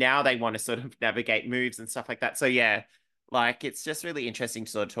of thing, now they want to sort of navigate moves and stuff like that. So yeah, like it's just really interesting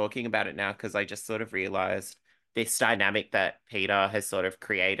sort of talking about it now because I just sort of realized this dynamic that Peter has sort of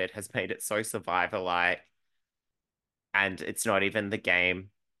created has made it so survivor like, and it's not even the game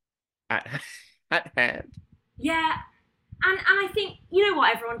at at hand. Yeah, and I think, you know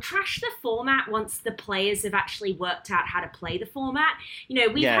what, everyone, trash the format once the players have actually worked out how to play the format. You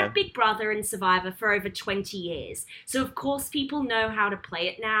know, we've had Yeah, Big Brother and Survivor for over 20 years. So, of course, people know how to play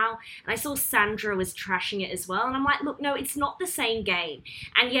it now. And I saw Sandra was trashing it as well. And I'm like, look, no, it's not the same game.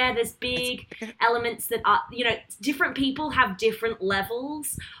 And yeah, there's it's big elements that are, you know, different people have different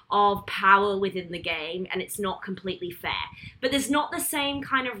levels of power within the game. And it's not completely fair. But there's not the same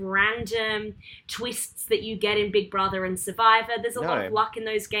kind of random twists that you get in Big Brother and Survivor. There's a lot of no, luck in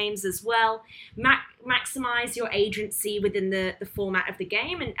those games as well. Maximize your agency within the format of the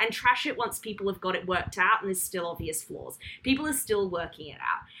game and trash it once people have got it worked out and there's still obvious flaws. People are still working it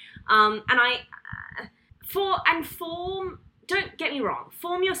out. And I, form, don't get me wrong,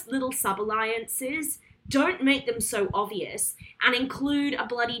 form your little sub alliances. Don't make them so obvious and include a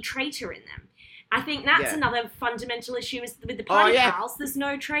bloody traitor in them. I think that's yeah. another fundamental issue is with the Oh party yeah, pals. There's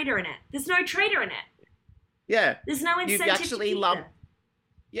no traitor in it. There's no traitor in it. yeah. There's no You've incentive to actually keep them. lumped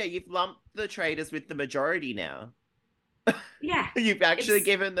Yeah, you've lumped the traders with the majority now. Yeah, You've actually it's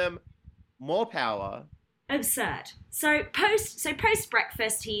given them more power. absurd. So post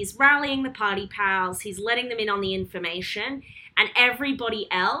breakfast, he's rallying the party pals. He's letting them in on the information, and everybody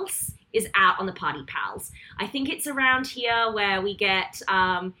else is out on the party pals. I think it's around here where we get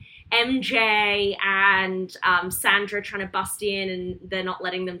MJ and Sandra trying to bust in, and they're not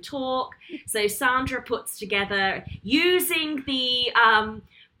letting them talk. So Sandra puts together using the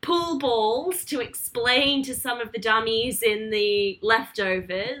pool balls to explain to some of the dummies in the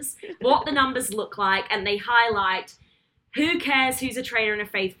leftovers what the numbers look like, and they highlight who cares who's a traitor and a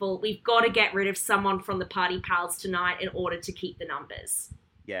faithful. We've got to get rid of someone from the party pals tonight in order to keep the numbers.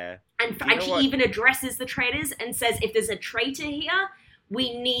 Yeah. Do you And know she what? even addresses the traitors and says, if there's a traitor here,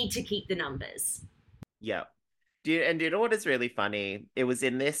 we need to keep the numbers. Yeah. Do you know what is really funny? It was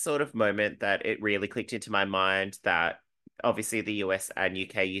in this sort of moment that it really clicked into my mind that obviously the US and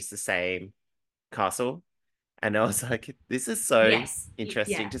UK use the same castle. And I was like, this is so Yes.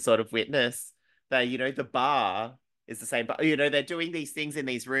 interesting Yeah. to sort of witness that, the bar is the same, but they're doing these things in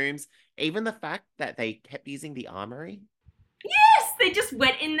these rooms. Even the fact that they kept using the armory. Yes, they just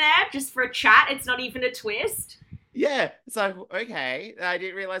went in there just for a chat. It's not even a twist. Yeah, so okay, I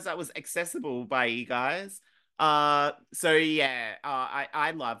didn't realize that was accessible by you guys. So yeah,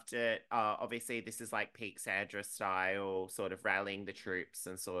 I loved it. Obviously this is like peak Sandra style, sort of rallying the troops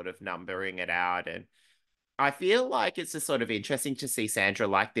and sort of numbering it out, and I feel like it's just sort of interesting to see Sandra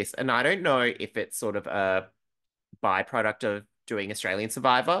like this. And I don't know if it's sort of a byproduct of doing Australian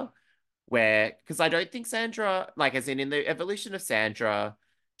Survivor, where, because I don't think Sandra, like, as in the evolution of Sandra,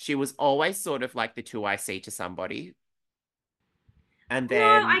 she was always sort of like the 2IC to somebody. And No,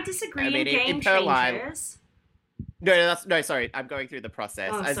 then, I I disagree in mean, in Game Per Lyle, Changers. no, that's no, sorry, I'm going through the process.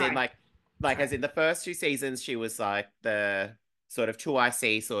 Oh, As in, sorry. as Sorry. in the first two seasons, she was like the sort of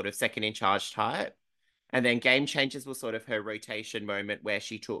 2IC, sort of second in charge type. And then Game Changers was sort of her rotation moment where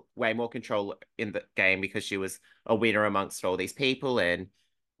she took way more control in the game because she was a winner amongst all these people and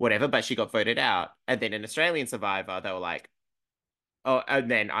whatever, but she got voted out. And then in Australian Survivor, they were like, oh,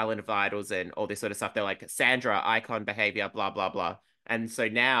 and then Island of Idols and all this sort of stuff. They're like, Sandra, icon behavior, blah, blah, blah. And so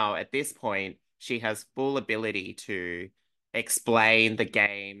now at this point, she has full ability to explain the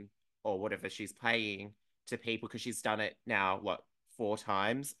game or whatever she's playing to people because she's done it now, what, 4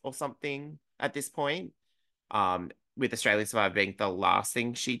 times or something at this point. With Australian Survivor being the last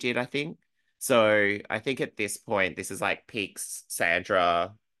thing she did, I think. So I think at this point, this is like peaks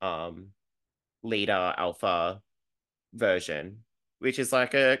Sandra, leader alpha version, which is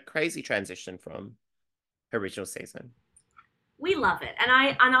like a crazy transition from her original season. We love it. And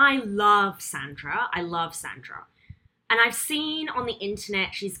I love Sandra. I love Sandra. And I've seen on the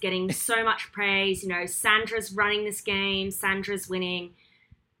internet she's getting so much praise. You know, Sandra's running this game, Sandra's winning.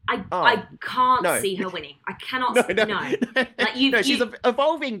 I Oh, can't no. see her winning. I cannot. No, no. No, like you, No, she's you.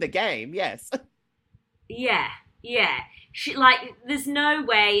 evolving the game, yes. Yeah, yeah. She like. There's no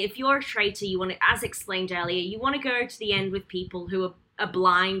way if you're a traitor, you want to, as explained earlier, you want to go to the end with people who are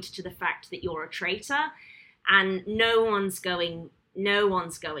blind to the fact that you're a traitor, and No one's going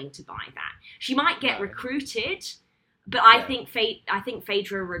to buy that. She might get No. recruited, but Yeah. I think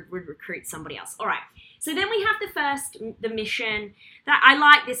Phaedra would recruit somebody else. All right. So then we have the mission that I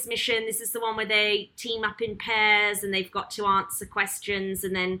like this mission. This is the one where they team up in pairs and they've got to answer questions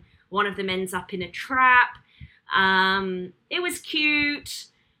and then one of them ends up in a trap. It was cute.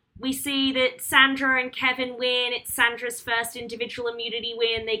 We see that Sandra and Kevin win. It's Sandra's first individual immunity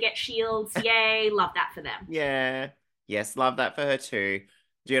win. They get shields. Yay. Love that for them. Yeah. Yes, love that for her too.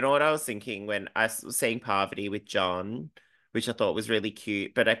 Do you know what I was thinking when I was seeing Parvati with John, which I thought was really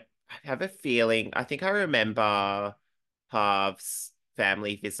cute, but I have a feeling, I think I remember Parv's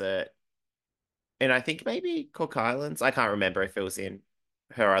family visit, and I think maybe Cook Islands. I can't remember if it was in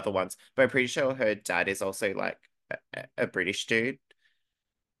her other ones, but I'm pretty sure her dad is also like a British dude.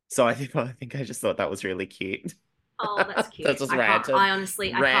 So I think I just thought that was really cute. Oh, that's That's cute. just random, I honestly,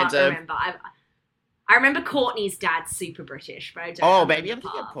 I can't random. remember. I remember Courtney's dad's super British, but I don't Oh, maybe remember I'm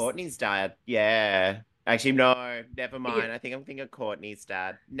thinking of Parv's. Courtney's dad. Yeah. Actually, no, never Yeah. mind. I think I'm thinking of Courtney's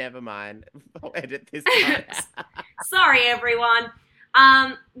dad. Never mind. I'll edit this part out. Sorry, everyone.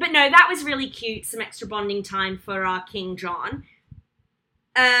 But no, that was really cute. Some extra bonding time for our King John.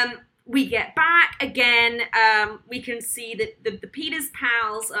 We get back again. We can see that the Peters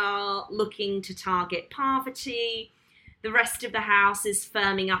pals are looking to target Parvati. The rest of the house is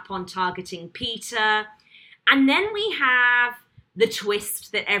firming up on targeting Peter. And then we have the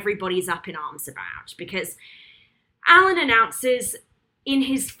twist that everybody's up in arms about because Alan announces in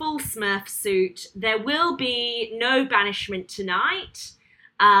his full Smurf suit there will be no banishment tonight.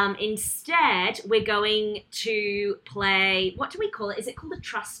 Instead, we're going to play, what do we call it? Is it called a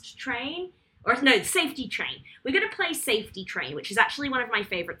trust train? Or no, safety train. We're going to play safety train, which is actually one of my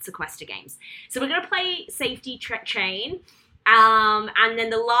favorite sequester games. So we're going to play safety chain. And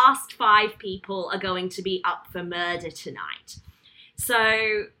then the last 5 people are going to be up for murder tonight.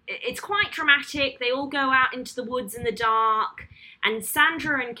 So it's quite dramatic. They all go out into the woods in the dark. And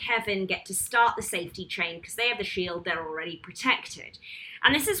Sandra and Kevin get to start the safety train because they have the shield. They're already protected.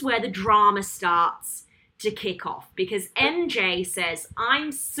 And this is where the drama starts to kick off because MJ says,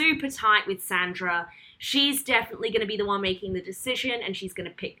 I'm super tight with Sandra. She's definitely going to be the one making the decision and she's going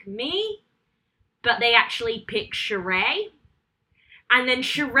to pick me. But they actually pick Sheree. And then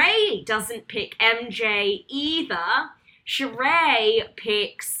Sheree doesn't pick MJ either. Sheree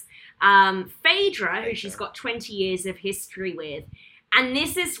picks Phaedra, who she's got 20 years of history with. And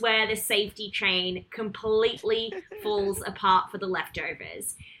this is where the safety train completely falls apart for the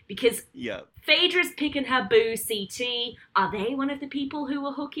leftovers. Because Yep. Phaedra's picking her boo CT. Are they one of the people who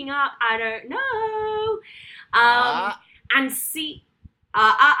were hooking up? I don't know. And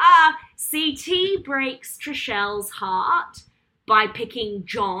CT breaks Trichelle's heart by picking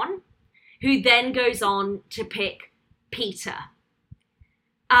John, who then goes on to pick Peter.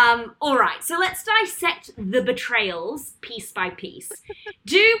 All right, so let's dissect the betrayals piece by piece.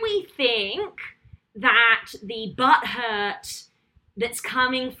 Do we think that the butthurt that's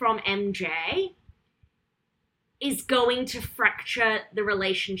coming from MJ is going to fracture the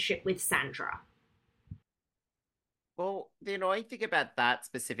relationship with Sandra. Well, the annoying thing about that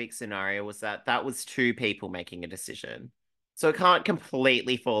specific scenario was that that was two people making a decision. So it can't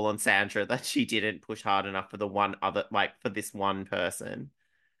completely fall on Sandra that she didn't push hard enough for the one other, like for this one person.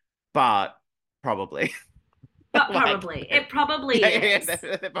 But probably, But like, probably. It probably yeah, yeah, is.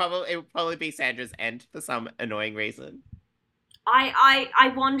 probably it would probably be Sandra's end for some annoying reason.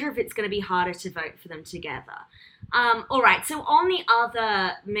 I wonder if it's going to be harder to vote for them together. All right, so on the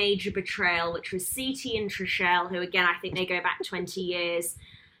other major betrayal, which was CT and Trishelle, who again I think they go back 20 years.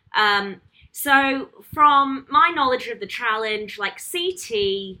 Um, so from my knowledge of the challenge, like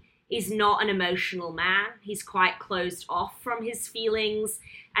CT is not an emotional man. He's quite closed off from his feelings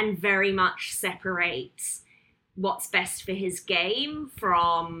and very much separates what's best for his game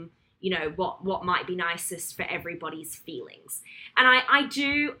from what might be nicest for everybody's feelings. And I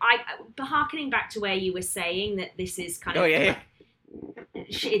harkening back to where you were saying that this is kind Oh of yeah, like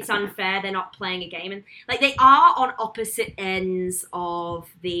it's unfair, they're not playing a game, and like they are on opposite ends of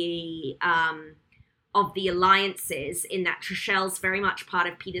the alliances, in that Trishelle's very much part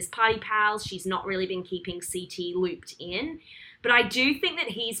of Peter's party pals. She's not really been keeping CT looped in. But I do think that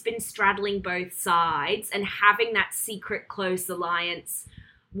he's been straddling both sides, and having that secret close alliance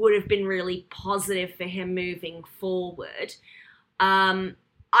would have been really positive for him moving forward.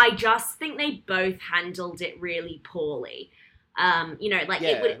 I just think they both handled it really poorly. Like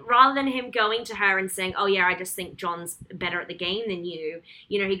it would, yeah. rather than him going to her and saying, "Oh yeah, I just think John's better at the game than you."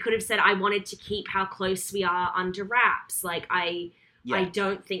 He could have said, "I wanted to keep how close we are under wraps. Like I Yeah.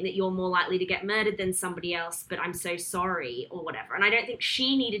 don't think that you're more likely to get murdered than somebody else, but I'm so sorry," or whatever. And I don't think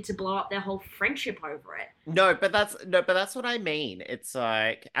she needed to blow up their whole friendship over it. No, but that's what I mean. It's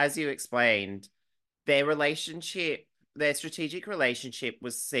like, as you explained, their relationship, their strategic relationship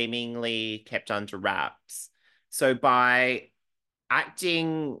was seemingly kept under wraps. So by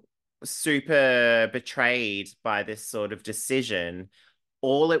acting super betrayed by this sort of decision,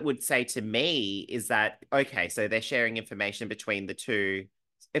 all it would say to me is that, okay, so they're sharing information between the two.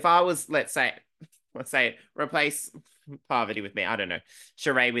 If I was, let's say, replace Parvati with me, I don't know,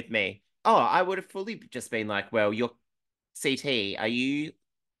 Sheree with me. Oh, I would have fully just been like, well, you're CT, are you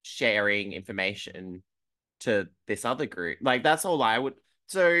sharing information to this other group? Like, that's all I would.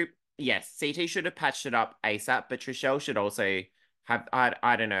 So, yes, CT should have patched it up ASAP, but Trishelle should also have.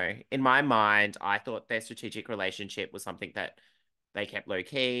 I don't know. In my mind, I thought their strategic relationship was something that they kept low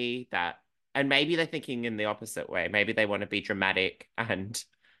key, and maybe they're thinking in the opposite way. Maybe they want to be dramatic and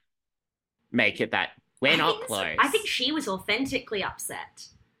make it that we're not I think close. she was authentically upset.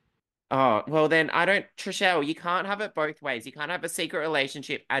 Oh, well then I don't, Trishelle, you can't have it both ways. You can't have a secret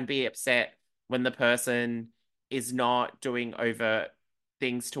relationship and be upset when the person is not doing overt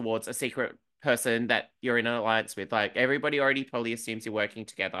things towards a secret person that you're in an alliance with. Like, everybody already probably assumes you're working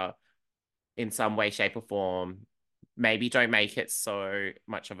together in some way, shape, or form. Maybe don't make it so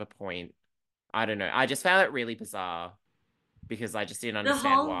much of a point. I don't know. I just found it really bizarre because I just didn't The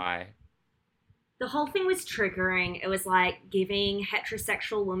understand whole why. the whole thing was triggering. It was like giving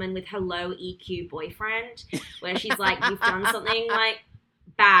heterosexual woman with her low EQ boyfriend, where she's like, "You've done something like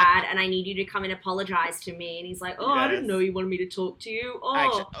bad, and I need you to come and apologize to me." And he's like, "Oh, I didn't know Yes. you wanted me to talk to you.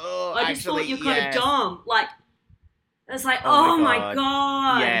 Actually, Oh, oh, I just thought actually, you're kind of yes. dumb." Like it's like, Oh my "Oh my God.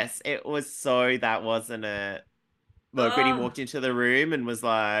 god." Yes, it was so that, wasn't it? Look, when he Ugh. walked into the room and was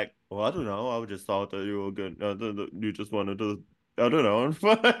like, "Well, I don't know. I just thought that you were good. You just wanted to. I don't know."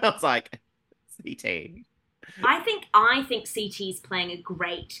 I was like, CT. I think CT's playing a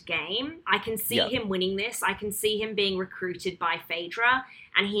great game. I can see Yep. him winning this. I can see him being recruited by Phaedra,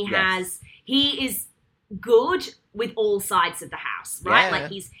 and Yes. he is good with all sides of the house, right?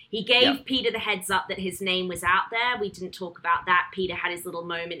 Like Yeah. he Yep. gave Peter the heads up that his name was out there. We didn't talk about that. Peter had his little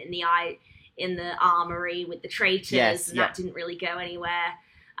moment in the armory with the traitors, Yes. and that Yep. didn't really go anywhere.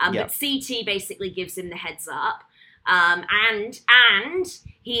 But Yep. CT basically gives him the heads up. And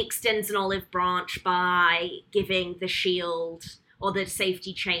he extends an olive branch by giving the shield or the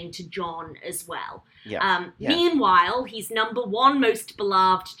safety chain to John as well. Yep. Yeah. Meanwhile, he's number one most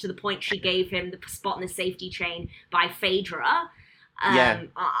beloved, to the point she gave him the spot in the safety chain by Phaedra. Yeah.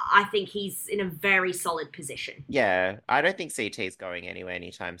 I think he's in a very solid position. Yeah. I don't think CT is going anywhere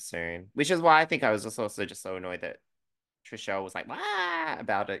anytime soon, which is why I think I was just also just so annoyed that Trishelle was like, "Wah,"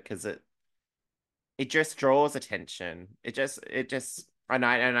 about it, because it just draws attention. It just and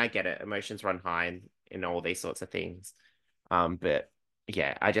I get it. Emotions run high in all these sorts of things. But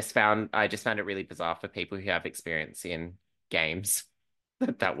yeah, I just found it really bizarre for people who have experience in games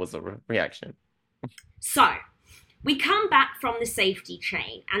that that was a reaction. So, we come back from the safety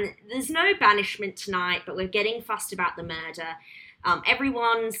chain, and there's no banishment tonight, but we're getting fussed about the murder.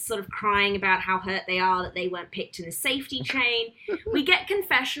 Everyone's sort of crying about how hurt they are that they weren't picked in the safety chain. We get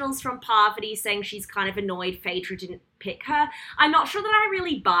confessionals from Parvati saying she's kind of annoyed Phaedra didn't pick her. I'm not sure that I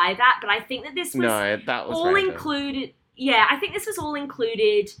really buy that, but I think that this was No, that was all random. included. Yeah, I think this was all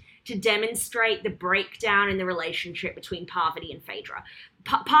included to demonstrate the breakdown in the relationship between Parvati and Phaedra.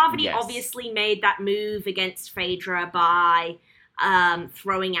 Parvati Yes. obviously made that move against Phaedra by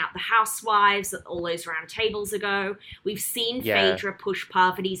throwing out the housewives at all those round tables ago. We've seen Yeah. Phaedra push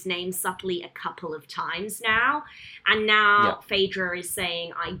Parvati's name subtly a couple of times now. And now Yep. Phaedra is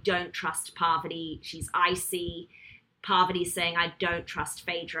saying, I don't trust Parvati. She's icy. Parvati's saying, I don't trust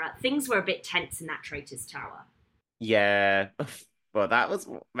Phaedra. Things were a bit tense in that Traitors Tower. Yeah. Well, that was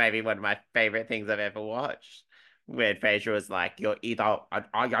maybe one of my favorite things I've ever watched. When Phaedra was like, "You're either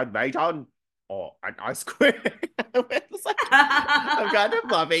an Maiden or an ice cream." It's like, I'm kind of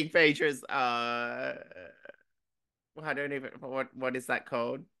loving Phaedra's I don't even what is that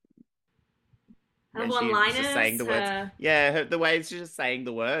called? Her When she's just saying one-liners, the words. her... Yeah, the way she's just saying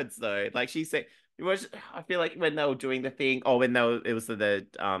the words though. Like she said it was, I feel like when they were doing the thing, or when they were, it was the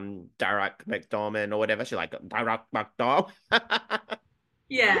Darak McDormand or whatever, she's like Darak McDormand.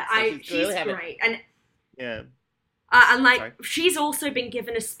 Yeah, So she's clearly having, great. yeah. And like, Sorry. she's also been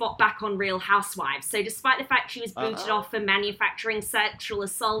given a spot back on Real Housewives. So despite the fact she was booted Uh-oh. off for manufacturing sexual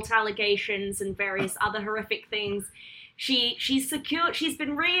assault allegations and various other horrific things, she's secure. She's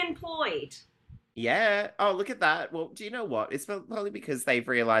been re-employed. Yeah. Oh, look at that. Well, do you know what? It's probably because they've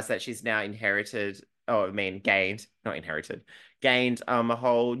realized that she's now inherited, oh, I mean, gained, not inherited, gained a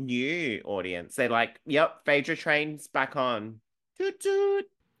whole new audience. They're like, yep, Phaedra Train's back on. Toot toot.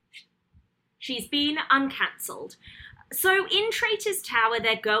 She's been uncancelled. So in Traitors Tower,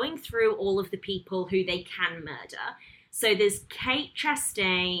 they're going through all of the people who they can murder. So there's Kate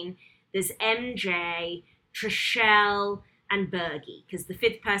Chastain, there's MJ, Trishelle, and Bergie, because the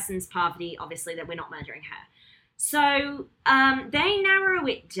fifth person's Parvati, obviously, that we're not murdering her. So they narrow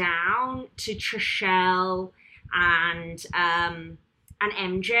it down to Trishelle and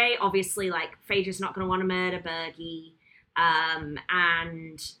MJ. Obviously, like, Phaedra's not going to want to murder Bergie.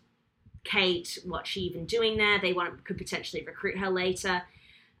 And Kate, what's she even doing there? They could potentially recruit her later.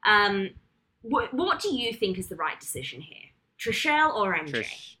 What do you think is the right decision here? Trishelle or MJ?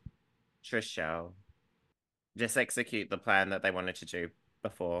 Trishelle. Just execute the plan that they wanted to do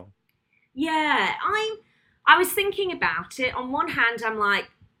before. Yeah, I was thinking about it. On one hand, I'm like,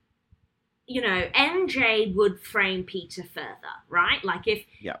 you know, MJ would frame Peter further, right? Like if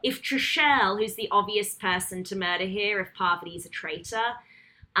Trishelle, who's the obvious person to murder here, if Parvati's a traitor,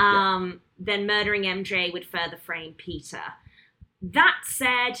 then murdering MJ would further frame Peter. That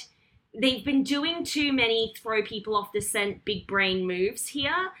said, they've been doing too many throw people off the scent big brain moves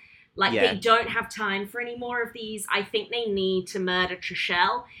here. Like, they don't have time for any more of these. I think they need to murder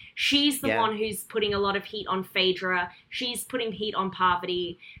Trishelle. She's the one who's putting a lot of heat on Phaedra. She's putting heat on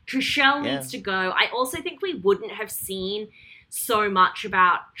Parvati. Trishelle needs to go. I also think we wouldn't have seen so much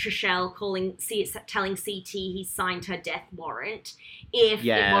about Trishelle telling CT he signed her death warrant if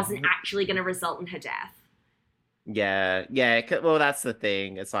it wasn't actually going to result in her death. Yeah. Well, that's the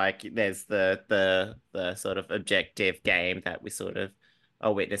thing. It's like there's the sort of objective game that we sort of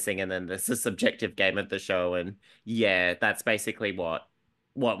are witnessing, and then there's the subjective game of the show, and that's basically what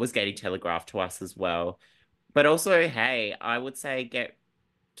was getting telegraphed to us as well. But also, hey, I would say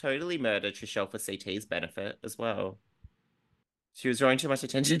totally murder Trishelle for CT's benefit as well. She was drawing too much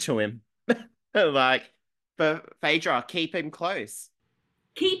attention to him. Like, but Phaedra, keep him close.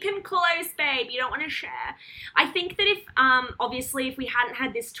 Keep him close, babe. You don't want to share. I think that if, obviously, if we hadn't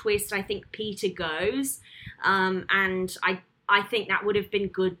had this twist, I think Peter goes. And I think that would have been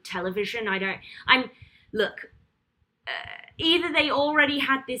good television. Look, either they already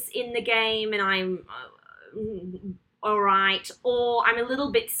had this in the game and I'm all right, or I'm a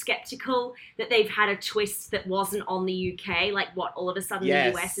little bit skeptical that they've had a twist that wasn't on the UK. Like, what, all of a sudden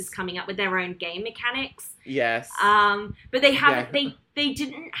the US is coming up with their own game mechanics? Yes. But they haven't, they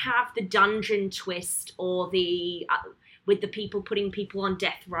didn't have the dungeon twist or the... with the people putting people on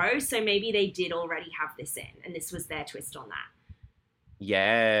death row, so maybe they did already have this in, and this was their twist on that.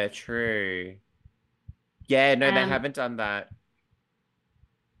 Yeah, true. Yeah, no, they haven't done that.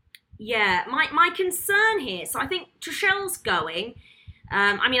 Yeah, my concern here, so I think Trishelle's going.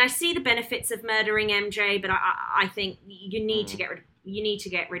 I mean, I see the benefits of murdering MJ, but I think you need to get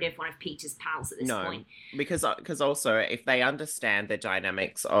rid of one of Peter's pals at this point. Because also if they understand the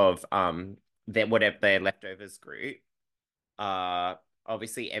dynamics of their leftovers group,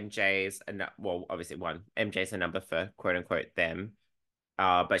 obviously MJ's well, obviously one MJ's a number for quote unquote them.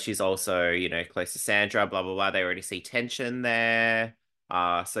 But she's also, close to Sandra, blah blah blah. They already see tension there.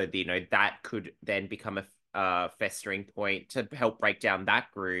 So that could then become a festering point to help break down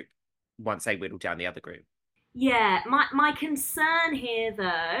that group once they whittle down the other group. Yeah, my concern here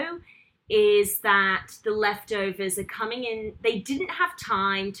though is that the leftovers are coming in. They didn't have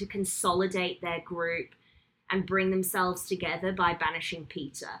time to consolidate their group and bring themselves together by banishing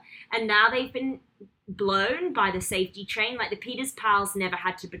Peter. And now they've been blown by the safety chain. Like the Peter's pals never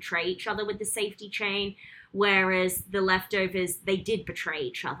had to betray each other with the safety chain, whereas the leftovers, they did betray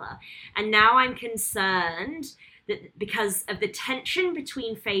each other. And now I'm concerned that because of the tension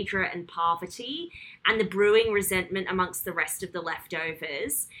between Phaedra and Parvati and the brewing resentment amongst the rest of the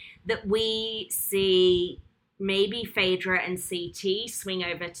leftovers, that we see maybe Phaedra and CT swing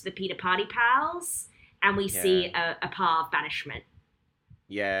over to the Peter Party pals, and we Yeah. see a Parv banishment.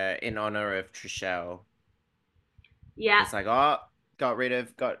 Yeah, in honor of Trishelle. Yeah, It's like, oh,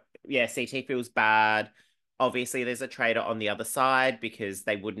 yeah, CT feels bad. Obviously, there's a traitor on the other side because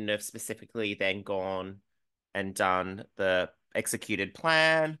they wouldn't have specifically then gone and done the executed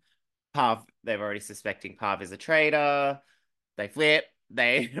plan. They're already suspecting Pav is a traitor. They flip.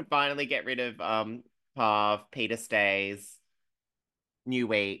 They finally get rid of Pav. Peter stays. New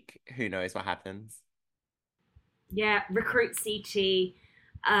week. Who knows what happens? yeah, recruit CT.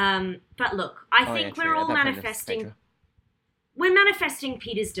 But look, I Oh yeah, think we're true. At all that point, it's manifesting. Phaedra. We're manifesting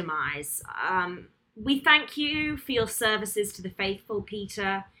Peter's demise. We thank you for your services to the faithful,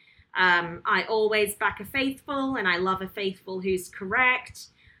 Peter. I always back a faithful, and I love a faithful who's correct.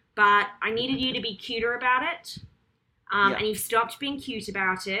 But I needed you to be cuter about it, Yeah. and you've stopped being cute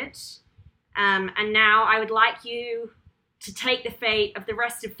about it. And now I would like you to take the fate of the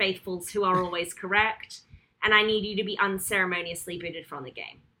rest of faithfuls who are always correct, and I need you to be unceremoniously booted from the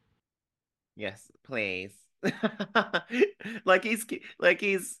game. Yes, please. Like he's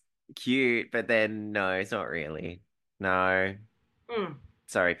cute, but then no, it's not really. No. Mm.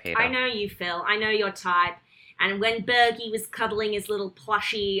 Sorry, I Peter. know you, Phil. I know your type. And when Bergie was cuddling his little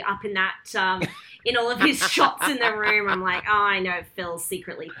plushie up in that, in all of his shots in the room, I'm like, oh, I know Phil's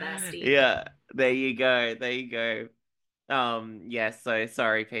secretly thirsty. Yeah, there you go. There you go. Yes, so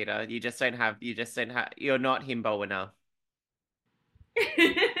sorry, Peter. You're not himbo enough.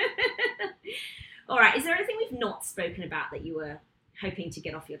 All right. Is there anything we've not spoken about that you were hoping to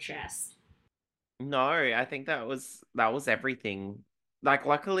get off your chest? No, I think that was everything. Like,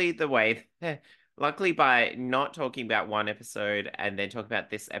 luckily by not talking about one episode and then talking about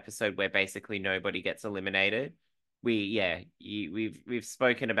this episode where basically nobody gets eliminated, we've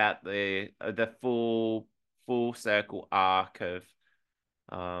spoken about the full circle arc of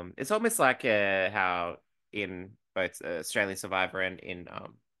it's almost like how in both Australian Survivor and in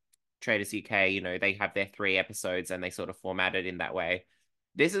Traitors UK, they have their 3 episodes and they sort of format it in that way.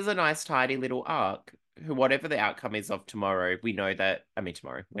 This is a nice, tidy little arc. Whatever the outcome is of tomorrow, we know that, I mean,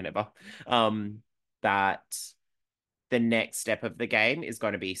 tomorrow, whenever, that the next step of the game is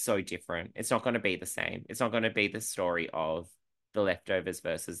going to be so different. It's not going to be the same. It's not going to be the story of the leftovers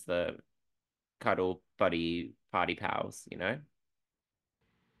versus the cuddle buddy party pals.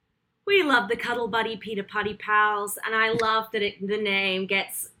 We love the Cuddle Buddy Peter Putty Pals, and I love that the name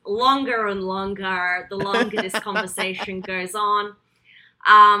gets longer and longer the longer this conversation goes on.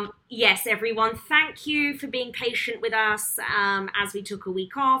 Yes, everyone, thank you for being patient with us as we took a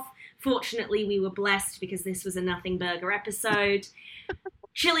week off. Fortunately, we were blessed because this was a Nothing Burger episode.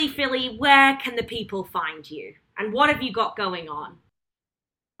 Chili Philly, where can the people find you? And what have you got going on?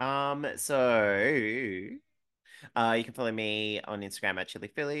 So you can follow me on Instagram at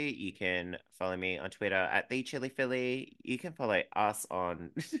Chili Philly. You can follow me on Twitter at the Chili Philly. You can follow us on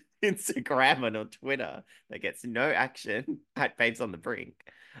Instagram and on Twitter that gets no action at Babes on the Brink.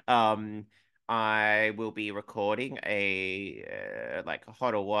 Um, I will be recording a like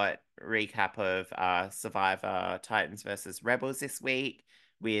hot or what recap of Survivor Titans versus Rebels this week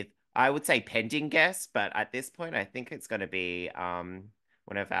with I would say pending guests, but at this point I think it's going to be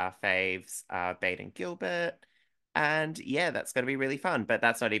one of our faves, Baden Gilbert. And yeah, that's going to be really fun, but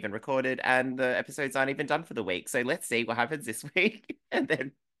that's not even recorded and the episodes aren't even done for the week. So let's see what happens this week. And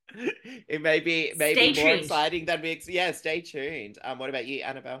then it may be Stay more tuned. exciting than yeah, stay tuned. What about you,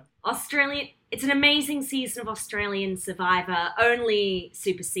 Annabelle? Australian, it's an amazing season of Australian Survivor, only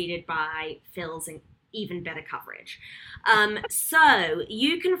superseded by Phil's and even better coverage. So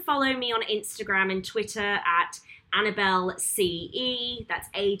you can follow me on Instagram and Twitter at Annabelle CE. That's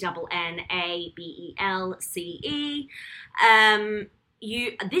ANNABELCE.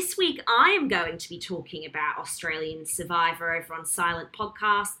 this week I am going to be talking about Australian Survivor over on Silent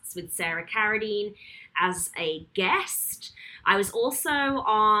Podcasts with Sarah Carradine as a guest. I was also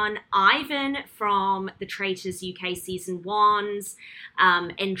on Ivan from the Traitors UK Season 1's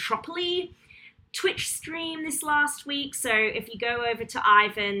Entropoly Twitch stream this last week. So if you go over to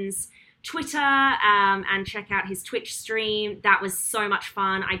Ivan's Twitter and check out his Twitch stream, that was so much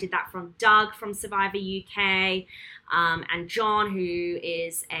fun. I did that from Doug from Survivor UK and John, who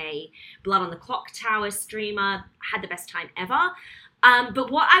is a Blood on the Clock Tower streamer. Had the best time ever.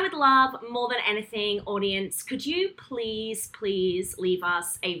 But what I would love more than anything, audience, could you please leave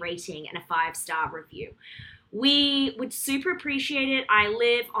us a rating and a 5-star review? We would super appreciate it. I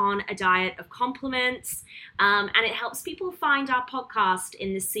live on a diet of compliments, and it helps people find our podcast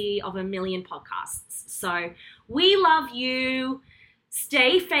in the sea of a million podcasts. So we love you.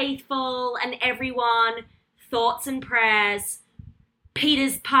 Stay faithful, and everyone, thoughts and prayers.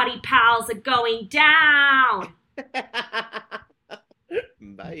 Peter's party pals are going down.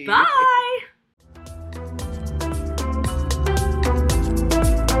 Bye. Bye.